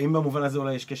 והאם במובן הזה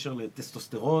אולי יש קשר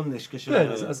לטסטוסטרון, יש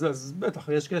קשר... אז בטח,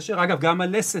 יש קשר. אגב, גם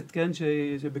הלסת, כן,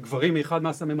 שבגברים היא אחד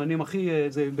מהסממנים הכי,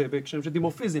 זה בהקשרים של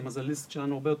דימורפיזם, אז הלסת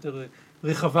שלנו הרבה יותר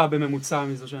רחבה בממוצע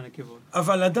מזו של הנקבות.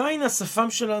 אבל עדיין השפם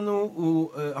שלנו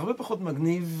הוא הרבה פחות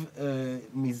מגניב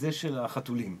מזה של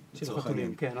החתולים. של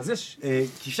החתולים, כן. אז יש...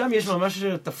 כי שם יש ממש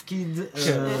תפקיד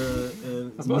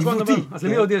ניווטי. אז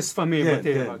למי עוד יש שפמים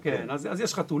בטבע, כן. אז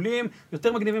יש חתולים,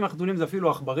 יותר מגניבים מהחתולים זה אפילו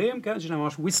עכברים, כן, שיש להם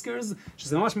ממש וויסקרס,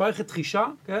 שזה ממש מערכת חישה,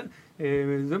 כן.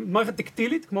 זה מערכת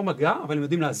טקטילית, כמו מגע, אבל הם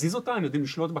יודעים להזיז אותה, הם יודעים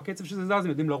לשלוט בקצב שזה זז, הם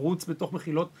יודעים לרוץ בתוך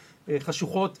מחילות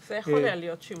חשוכות. זה יכול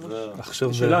להיות שימוש.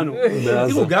 שלנו.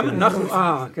 תראו,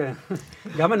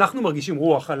 גם אנחנו מרגישים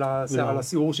רוח על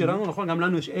הסיור שלנו, נכון? גם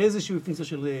לנו יש איזושהי פונקציה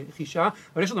של חישה,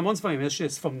 אבל יש עוד המון שפמים, יש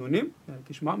שפמנונים,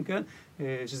 כשמם, כן?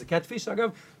 שזה קטפיש, אגב,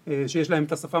 שיש להם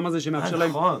את השפם הזה שמאפשר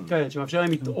להם, כן, שמאפשר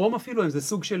להם לטעום אפילו, זה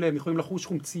סוג של, הם יכולים לחוש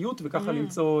חומציות וככה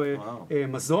למצוא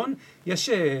מזון. יש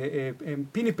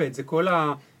פיניפד, זה כל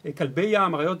כלבי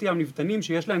ים, אריות ים, נבטנים,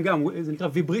 שיש להם גם, זה נקרא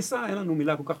ויבריסה, אין לנו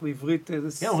מילה כל כך בעברית.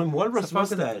 כן, אומרים וולברס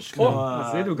מסטאש.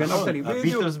 אז בדיוק, גנבת לי,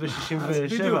 בדיוק. הביטלס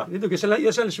ב-67. בדיוק,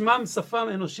 יש על שמם שפם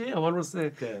אנושי, הוולברס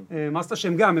מסטאש,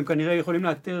 שהם גם, הם כנראה יכולים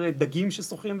לאתר דגים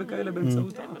ששוחים וכאלה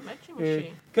באמצעות. זה באמת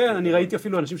שימושי. כן, אני ראיתי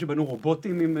אפילו אנשים שבנו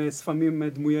רובוטים עם שפמים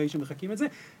דמויי שמחכים את זה,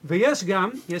 ויש גם,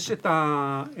 יש את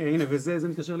הנה, וזה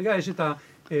מתקשר לגע, יש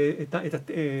את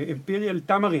האימפריאל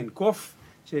טמרין, קוף,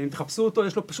 שאם תחפשו אותו,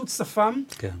 יש לו פשוט שפם,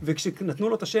 וכשנתנו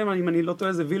לו את השם, אם אני לא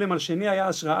טועה, זה וילם על שני, היה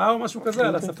השראה או משהו כזה,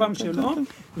 על השפם שלו,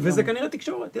 וזה כנראה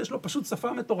תקשורת, יש לו פשוט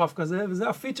שפם מטורף כזה, וזה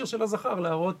הפיצ'ר של הזכר,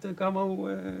 להראות כמה הוא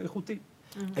איכותי.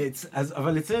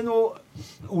 אבל אצלנו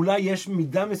אולי יש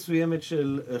מידה מסוימת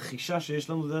של חישה שיש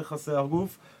לנו דרך השיער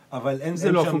גוף, אבל אין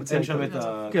שם את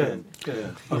ה... כן.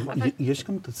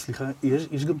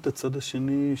 יש גם את הצד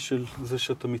השני של זה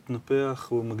שאתה מתנפח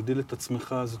או מגדיל את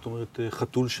עצמך, זאת אומרת,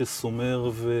 חתול שסומר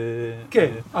ו...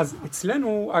 כן, אז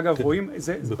אצלנו, אגב, רואים,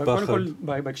 קודם כל,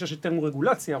 בהקשר של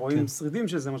טרמורגולציה, רואים שרידים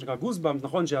שזה מה שנקרא גוסבאם,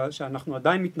 נכון, שאנחנו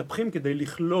עדיין מתנפחים כדי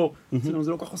לכלוא, אצלנו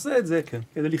זה לא כך עושה את זה,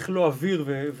 כדי לכלוא אוויר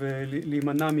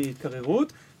ולהימנע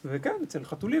מהתקררות, וכן, אצל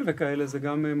חתולים וכאלה זה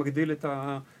גם מגדיל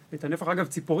את הנפח. אגב,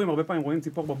 ציפורים, הרבה פעמים רואים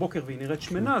ציפור בבוקר והיא נראית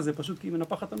שמנה, זה פשוט כי היא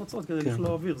מנפחת הנוצות כדי לכלוא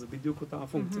אוויר, זה בדיוק אותה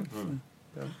הפונקציה.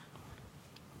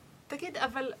 תגיד,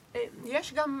 אבל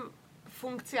יש גם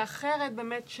פונקציה אחרת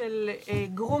באמת של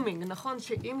גרומינג, נכון?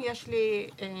 שאם יש לי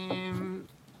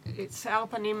שיער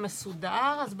פנים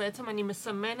מסודר, אז בעצם אני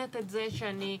מסמנת את זה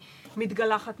שאני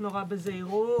מתגלחת נורא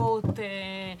בזהירות,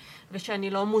 ושאני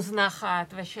לא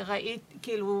מוזנחת, ושראית,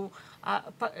 כאילו,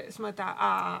 זאת אומרת,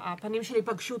 הפנים שלי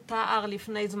פגשו תאר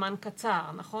לפני זמן קצר,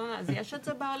 נכון? אז יש את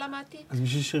זה בעולם העתיק? אז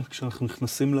בשביל שכשאנחנו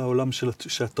נכנסים לעולם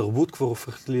שהתרבות כבר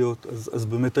הופכת להיות, אז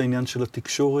באמת העניין של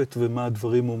התקשורת ומה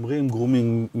הדברים אומרים,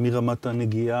 גרומינג מרמת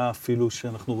הנגיעה, אפילו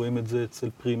שאנחנו רואים את זה אצל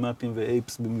פרימטים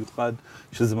ואייפס במיוחד,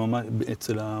 שזה ממש,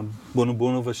 אצל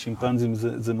הבונובונו והשימפנזים,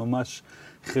 זה ממש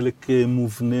חלק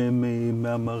מובנה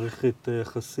מהמערכת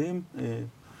היחסים.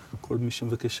 כל מי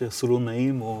שמבקש שיעשו לו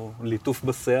נעים, או ליטוף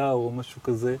בשיער, או משהו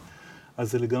כזה,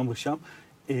 אז זה לגמרי שם.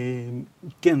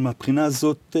 כן, מהבחינה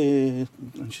הזאת,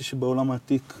 אני חושב שבעולם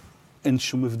העתיק אין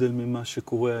שום הבדל ממה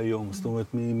שקורה היום. זאת אומרת,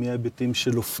 מההיבטים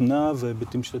של אופנה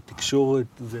וההיבטים של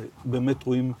התקשורת, באמת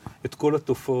רואים את כל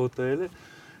התופעות האלה.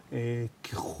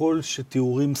 ככל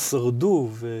שתיאורים שרדו,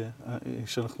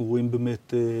 ושאנחנו רואים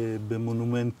באמת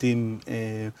במונומנטים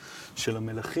של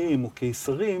המלכים או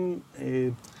קיסרים,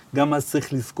 גם אז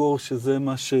צריך לזכור שזה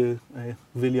מה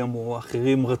שוויליאם או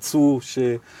אחרים רצו,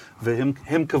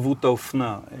 והם קבעו את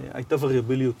האופנה. הייתה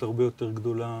וריאביליות הרבה יותר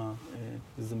גדולה,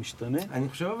 וזה משתנה. אני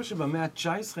חושב אבל שבמאה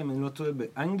ה-19, אם אני לא טועה,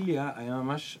 באנגליה היה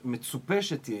ממש מצופה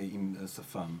שתהיה עם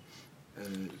שפם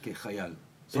כחייל.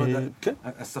 זאת אומרת,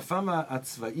 השפם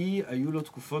הצבאי, היו לו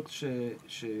תקופות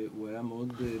שהוא היה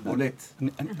מאוד בולט.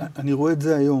 אני רואה את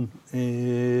זה היום.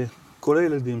 כל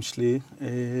הילדים שלי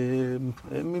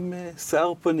הם עם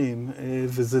שיער פנים,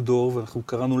 וזה דור, ואנחנו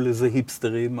קראנו לזה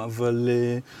היפסטרים, אבל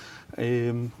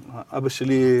אבא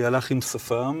שלי הלך עם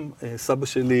שפם, סבא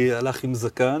שלי הלך עם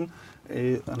זקן.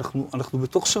 אנחנו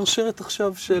בתוך שרשרת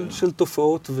עכשיו של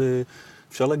תופעות,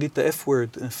 ואפשר להגיד את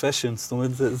ה-F-word, fashion, זאת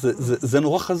אומרת, זה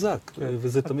נורא חזק,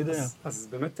 וזה תמיד היה. אז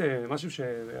באמת משהו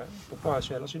אפרופו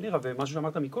השאלה של נירה, ומשהו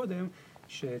שאמרת מקודם,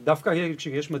 שדווקא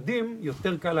כשיש מדים,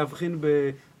 יותר קל להבחין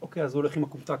אוקיי, אז הוא הולך עם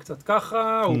הקומטה קצת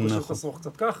ככה, או הוא קושר את השרוך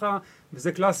קצת ככה,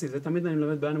 וזה קלאסי, זה תמיד אני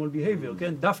מלמד ב-animal behavior,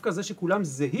 כן? דווקא זה שכולם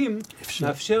זהים,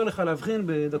 מאפשר לך להבחין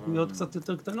בדקויות קצת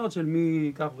יותר קטנות של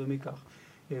מי כך ומי כך.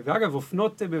 ואגב,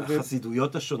 אופנות...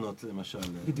 החסידויות השונות, למשל.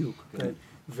 בדיוק, כן.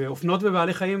 ואופנות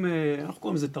בבעלי חיים, אנחנו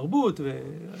קוראים לזה תרבות,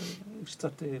 ויש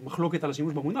קצת מחלוקת על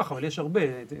השימוש במונח, אבל יש הרבה,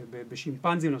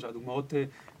 בשימפנזים, למשל, דוגמאות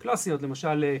קלאסיות,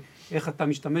 למשל, איך אתה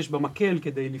משתמש במקל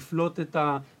כדי לפלוט את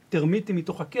הטרמיטים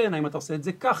מתוך הקן, האם אתה עושה את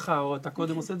זה ככה, או אתה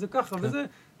קודם עושה את זה ככה,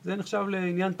 וזה נחשב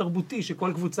לעניין תרבותי,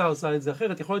 שכל קבוצה עושה את זה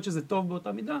אחרת, יכול להיות שזה טוב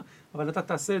באותה מידה, אבל אתה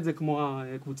תעשה את זה כמו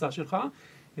הקבוצה שלך.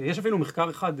 יש אפילו מחקר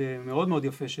אחד מאוד מאוד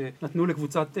יפה, שנתנו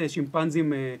לקבוצת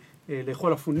שימפנזים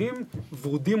לאכול אפונים,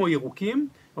 ורודים או ירוקים,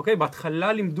 אוקיי?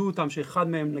 בהתחלה לימדו אותם שאחד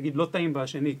מהם, נגיד, לא טעים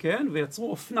והשני כן,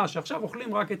 ויצרו אופנה שעכשיו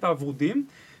אוכלים רק את הוורודים,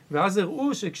 ואז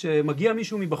הראו שכשמגיע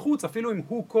מישהו מבחוץ, אפילו אם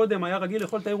הוא קודם היה רגיל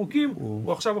לאכול את הירוקים,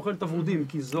 הוא עכשיו אוכל את הוורודים,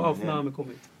 כי זו האופנה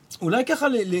המקומית. אולי ככה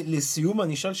לסיום,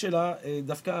 אני אשאל שאלה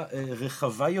דווקא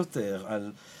רחבה יותר,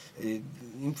 על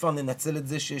אם כבר ננצל את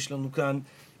זה שיש לנו כאן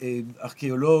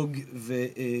ארכיאולוג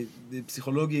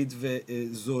ופסיכולוגית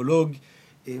וזואולוג,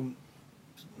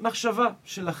 מחשבה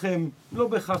שלכם, לא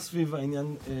בהכרח סביב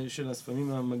העניין של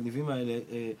הספמים המגניבים האלה,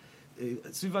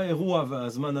 סביב האירוע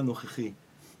והזמן הנוכחי.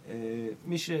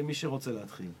 מי שרוצה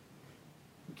להתחיל.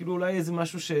 כאילו אולי איזה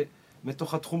משהו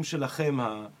שמתוך התחום שלכם,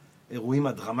 האירועים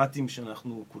הדרמטיים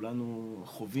שאנחנו כולנו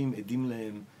חווים, עדים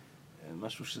להם,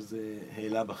 משהו שזה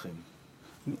העלה בכם.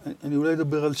 אני אולי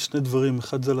אדבר על שני דברים,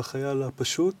 אחד זה על החייל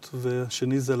הפשוט,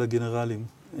 והשני זה על הגנרלים,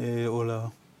 או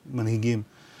למנהיגים.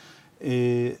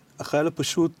 החייל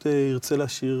הפשוט ירצה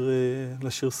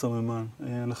להשאיר סממן.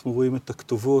 אנחנו רואים את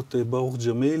הכתובות ברוך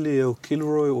ג'מילי, או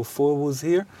קילרוי, או פור was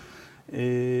here.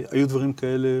 היו דברים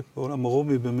כאלה בעולם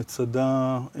הרומי,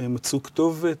 במצדה מצאו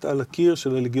כתובת על הקיר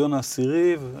של הלגיון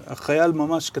העשירי, והחייל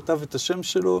ממש כתב את השם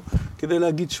שלו כדי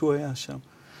להגיד שהוא היה שם.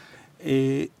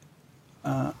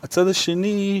 הצד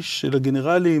השני של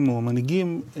הגנרלים או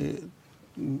המנהיגים,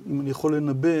 אם אני יכול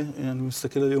לנבא, אני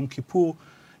מסתכל על יום כיפור,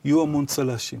 יהיו המון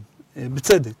צל"שים.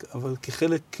 בצדק, אבל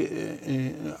כחלק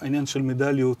העניין של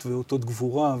מדליות ואותות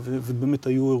גבורה, ובאמת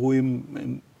היו אירועים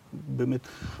באמת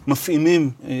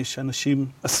מפעימים שאנשים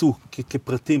עשו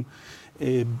כפרטים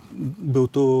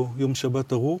באותו יום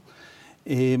שבת ארור.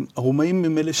 הרומאים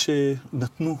הם אלה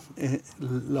שנתנו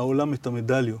לעולם את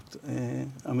המדליות,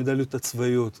 המדליות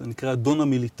הצבאיות, זה נקרא דונה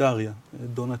מיליטריה,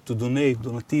 דונה to donate,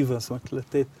 דונטיבה, זאת אומרת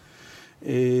לתת,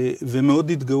 ומאוד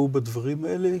התגאו בדברים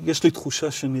האלה. יש לי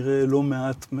תחושה שנראה לא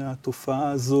מעט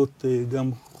מהתופעה הזאת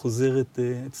גם חוזרת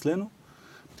אצלנו.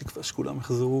 תקווה שכולם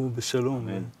יחזרו בשלום.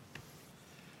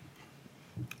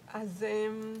 אז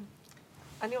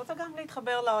אני רוצה גם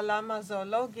להתחבר לעולם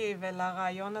הזואולוגי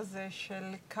ולרעיון הזה של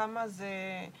כמה זה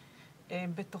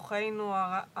בתוכנו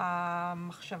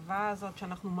המחשבה הזאת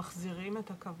שאנחנו מחזירים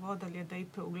את הכבוד על ידי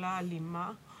פעולה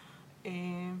אלימה,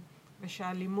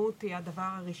 ושהאלימות היא הדבר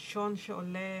הראשון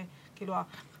שעולה, כאילו,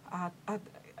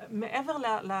 מעבר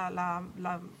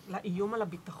לאיום על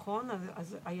הביטחון,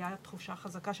 אז היה תחושה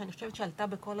חזקה שאני חושבת שעלתה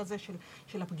בכל הזה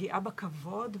של הפגיעה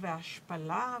בכבוד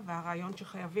וההשפלה, והרעיון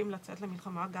שחייבים לצאת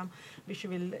למלחמה גם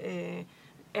בשביל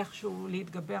איכשהו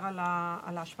להתגבר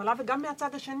על ההשפלה, וגם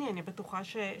מהצד השני, אני בטוחה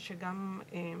שגם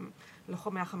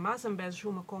לוחמי החמאס הם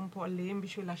באיזשהו מקום פועלים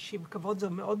בשביל להשיב כבוד, זה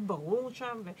מאוד ברור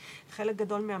שם, וחלק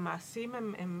גדול מהמעשים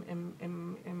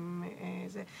הם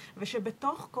זה.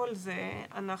 ושבתוך כל זה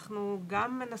אנחנו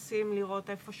גם מנסים לראות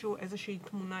איפשהו איזושהי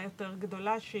תמונה יותר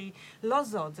גדולה שהיא לא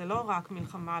זאת, זה לא רק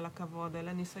מלחמה על הכבוד,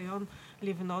 אלא ניסיון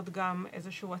לבנות גם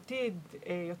איזשהו עתיד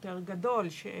יותר גדול,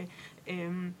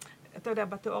 אתה יודע,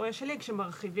 בתיאוריה שלי,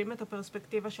 כשמרחיבים את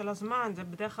הפרספקטיבה של הזמן, זה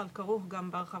בדרך כלל כרוך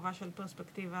גם בהרחבה של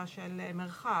פרספקטיבה של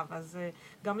מרחב. אז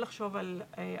גם לחשוב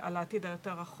על העתיד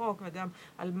היותר רחוק, וגם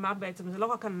על מה בעצם, זה לא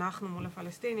רק אנחנו מול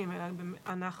הפלסטינים, אלא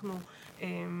אנחנו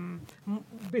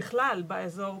בכלל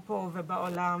באזור פה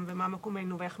ובעולם, ומה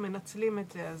מקומנו ואיך מנצלים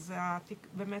את זה. אז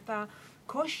באמת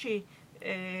הקושי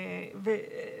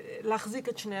ולהחזיק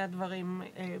את שני הדברים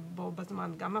בו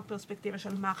בזמן, גם הפרספקטיבה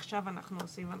של מה עכשיו אנחנו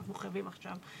עושים, ואנחנו חייבים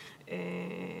עכשיו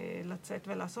לצאת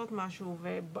ולעשות משהו,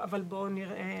 אבל בואו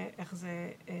נראה איך זה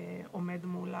עומד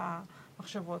מול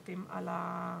המחשבות על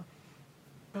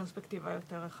הפרספקטיבה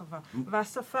יותר רחבה.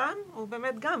 והשפן הוא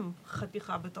באמת גם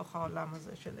חתיכה בתוך העולם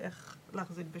הזה של איך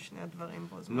להחזיק בשני הדברים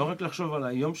בו זמן. לא רק לחשוב על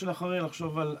היום של אחרי,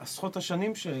 לחשוב על עשרות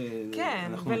השנים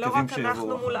כן, ולא רק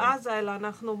אנחנו מול עזה, אלא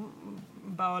אנחנו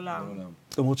בעולם.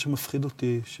 למרות שמפחיד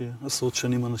אותי שעשרות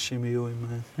שנים אנשים יהיו עם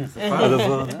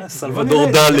הדבר, סלבדור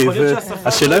דלי,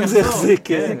 והשאלה אם זה יחזיק.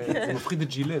 זה מפחיד את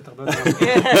ג'ילט, הרבה יותר.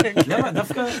 למה?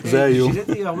 דווקא ג'ילט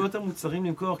היא הרבה יותר מוצרים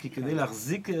למכור, כי כדי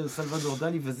להחזיק סלבדור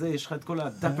דלי וזה, יש לך את כל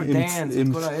הדאפר דאנס,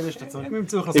 את כל האלה שאתה צריך. הם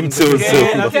ימצאו איך לעשות את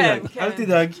זה. אל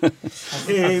תדאג.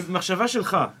 מחשבה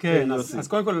שלך. כן, אז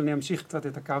קודם כל אני אמשיך קצת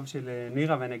את הקו של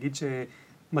נירה, ואני אגיד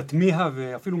שמתמיהה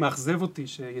ואפילו מאכזב אותי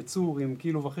שיצור עם 1.5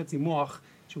 קילו מוח,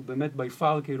 שהוא באמת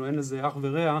ביפר, כאילו אין לזה אח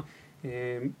ורע,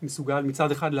 מסוגל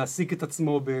מצד אחד להעסיק את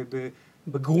עצמו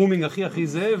בגרומינג הכי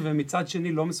זה, ומצד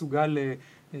שני לא מסוגל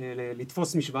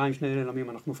לתפוס משוואה עם שני אלמים.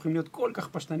 אנחנו הופכים להיות כל כך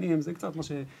פשטנים, זה קצת מה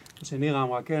שנירה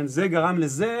אמרה, כן? זה גרם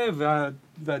לזה,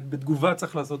 ובתגובה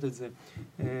צריך לעשות את זה.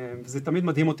 וזה תמיד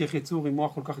מדהים אותי איך יצור עם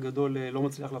מוח כל כך גדול לא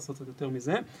מצליח לעשות את יותר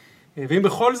מזה. ואם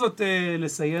בכל זאת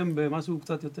לסיים במשהו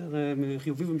קצת יותר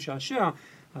חיובי ומשעשע,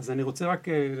 אז אני רוצה רק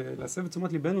להסב את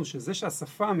תשומת ליבנו שזה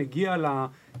שהשפה מגיעה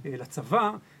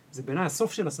לצבא, זה בעיניי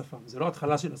הסוף של השפה, זה לא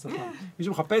ההתחלה של השפה. מי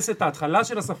שמחפש את ההתחלה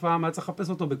של השפה, מה צריך לחפש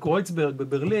אותו בקרויצברג,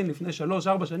 בברלין, לפני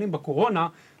 3-4 שנים, בקורונה,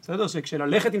 בסדר?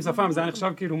 שכשללכת עם שפם, זה היה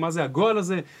נחשב כאילו, מה זה הגועל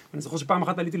הזה? אני זוכר שפעם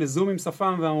אחת עליתי לזום עם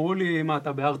שפם, ואמרו לי, מה,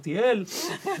 אתה ב-RTL?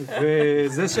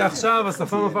 וזה שעכשיו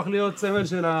השפם הפך להיות סמל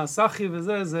של הסחי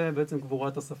וזה, זה בעצם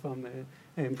גבורת השפם,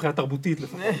 מבחינה תרבותית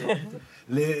לפחות.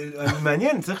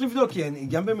 מעניין, צריך לבדוק, כי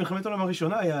גם במלחמת העולם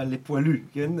הראשונה היה לפועלו,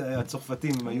 כן?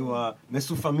 הצרפתים היו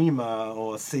המסופמים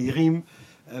או הצעירים.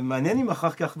 מעניין אם אחר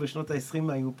כך בשנות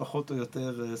ה-20 היו פחות או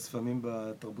יותר ספמים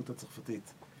בתרבות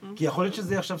הצרפתית. כי יכול להיות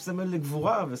שזה עכשיו סמל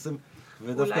לגבורה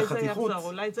ודווקא חתיכות. אולי זה יחזור,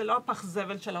 אולי זה לא הפח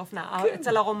זבל של האופנה.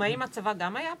 אצל הרומאים הצבא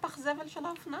גם היה פח זבל של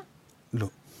האופנה? לא.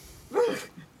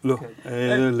 לא,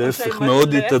 להפך,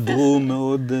 מאוד התהדרו,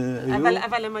 מאוד היו.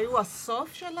 אבל הם היו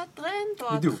הסוף של הטרנד או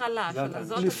ההתחלה שלה?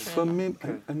 זאת השאלה.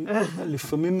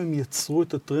 לפעמים הם יצרו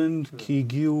את הטרנד כי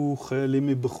הגיעו חיילים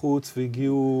מבחוץ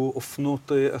והגיעו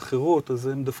אופנות אחרות, אז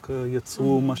הם דווקא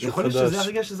יצרו משהו יכול חדש. להיות שזה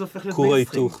הרגע שזה הופך להיות כור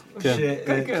מיינסטרים. ההיתוך. כן.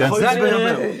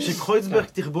 שקרויצברג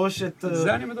תכבוש את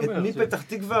מפתח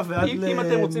תקווה ועד אם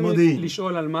אתם רוצים למדעי.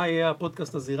 לשאול על מה יהיה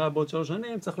הפודקאסט הזירה בעוד 3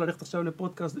 שנים, צריך ללכת עכשיו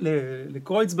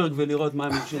לקרויצברג ולראות מה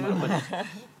המבשים על הפודקאסט.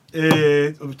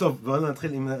 טוב, בואו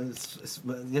נתחיל.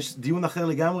 יש דיון אחר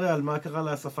לגמרי על מה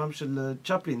קרה לשפם של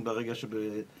צ'פלין ברגע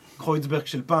שבקרויצברג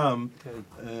של פעם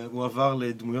הוא עבר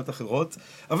לדמויות אחרות,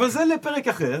 אבל זה לפרק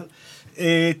אחר.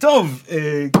 טוב,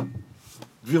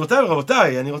 גבירותיי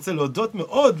ורבותיי, אני רוצה להודות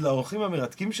מאוד לאורחים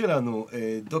המרתקים שלנו,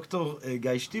 דוקטור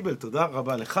גיא שטיבל, תודה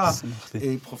רבה לך.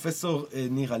 פרופסור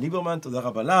נירה ליברמן, תודה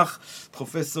רבה לך.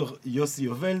 פרופסור יוסי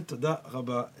יובל, תודה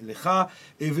רבה לך.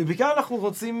 ובעיקר אנחנו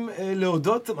רוצים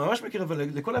להודות, ממש מקרב,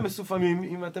 לכל המסופמים,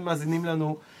 אם אתם מאזינים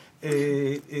לנו,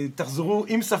 תחזרו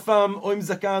עם שפם או עם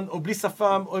זקן, או בלי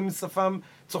שפם, או עם שפם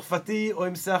צרפתי, או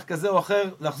עם שיח כזה או אחר,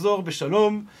 לחזור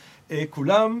בשלום,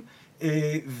 כולם.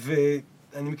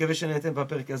 אני מקווה שנהייתם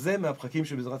בפרק הזה, מהפרקים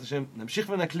שבעזרת השם נמשיך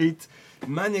ונקליט.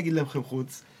 מה אני אגיד לכם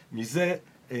חוץ מזה?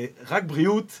 רק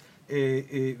בריאות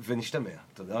ונשתמע.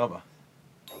 תודה רבה.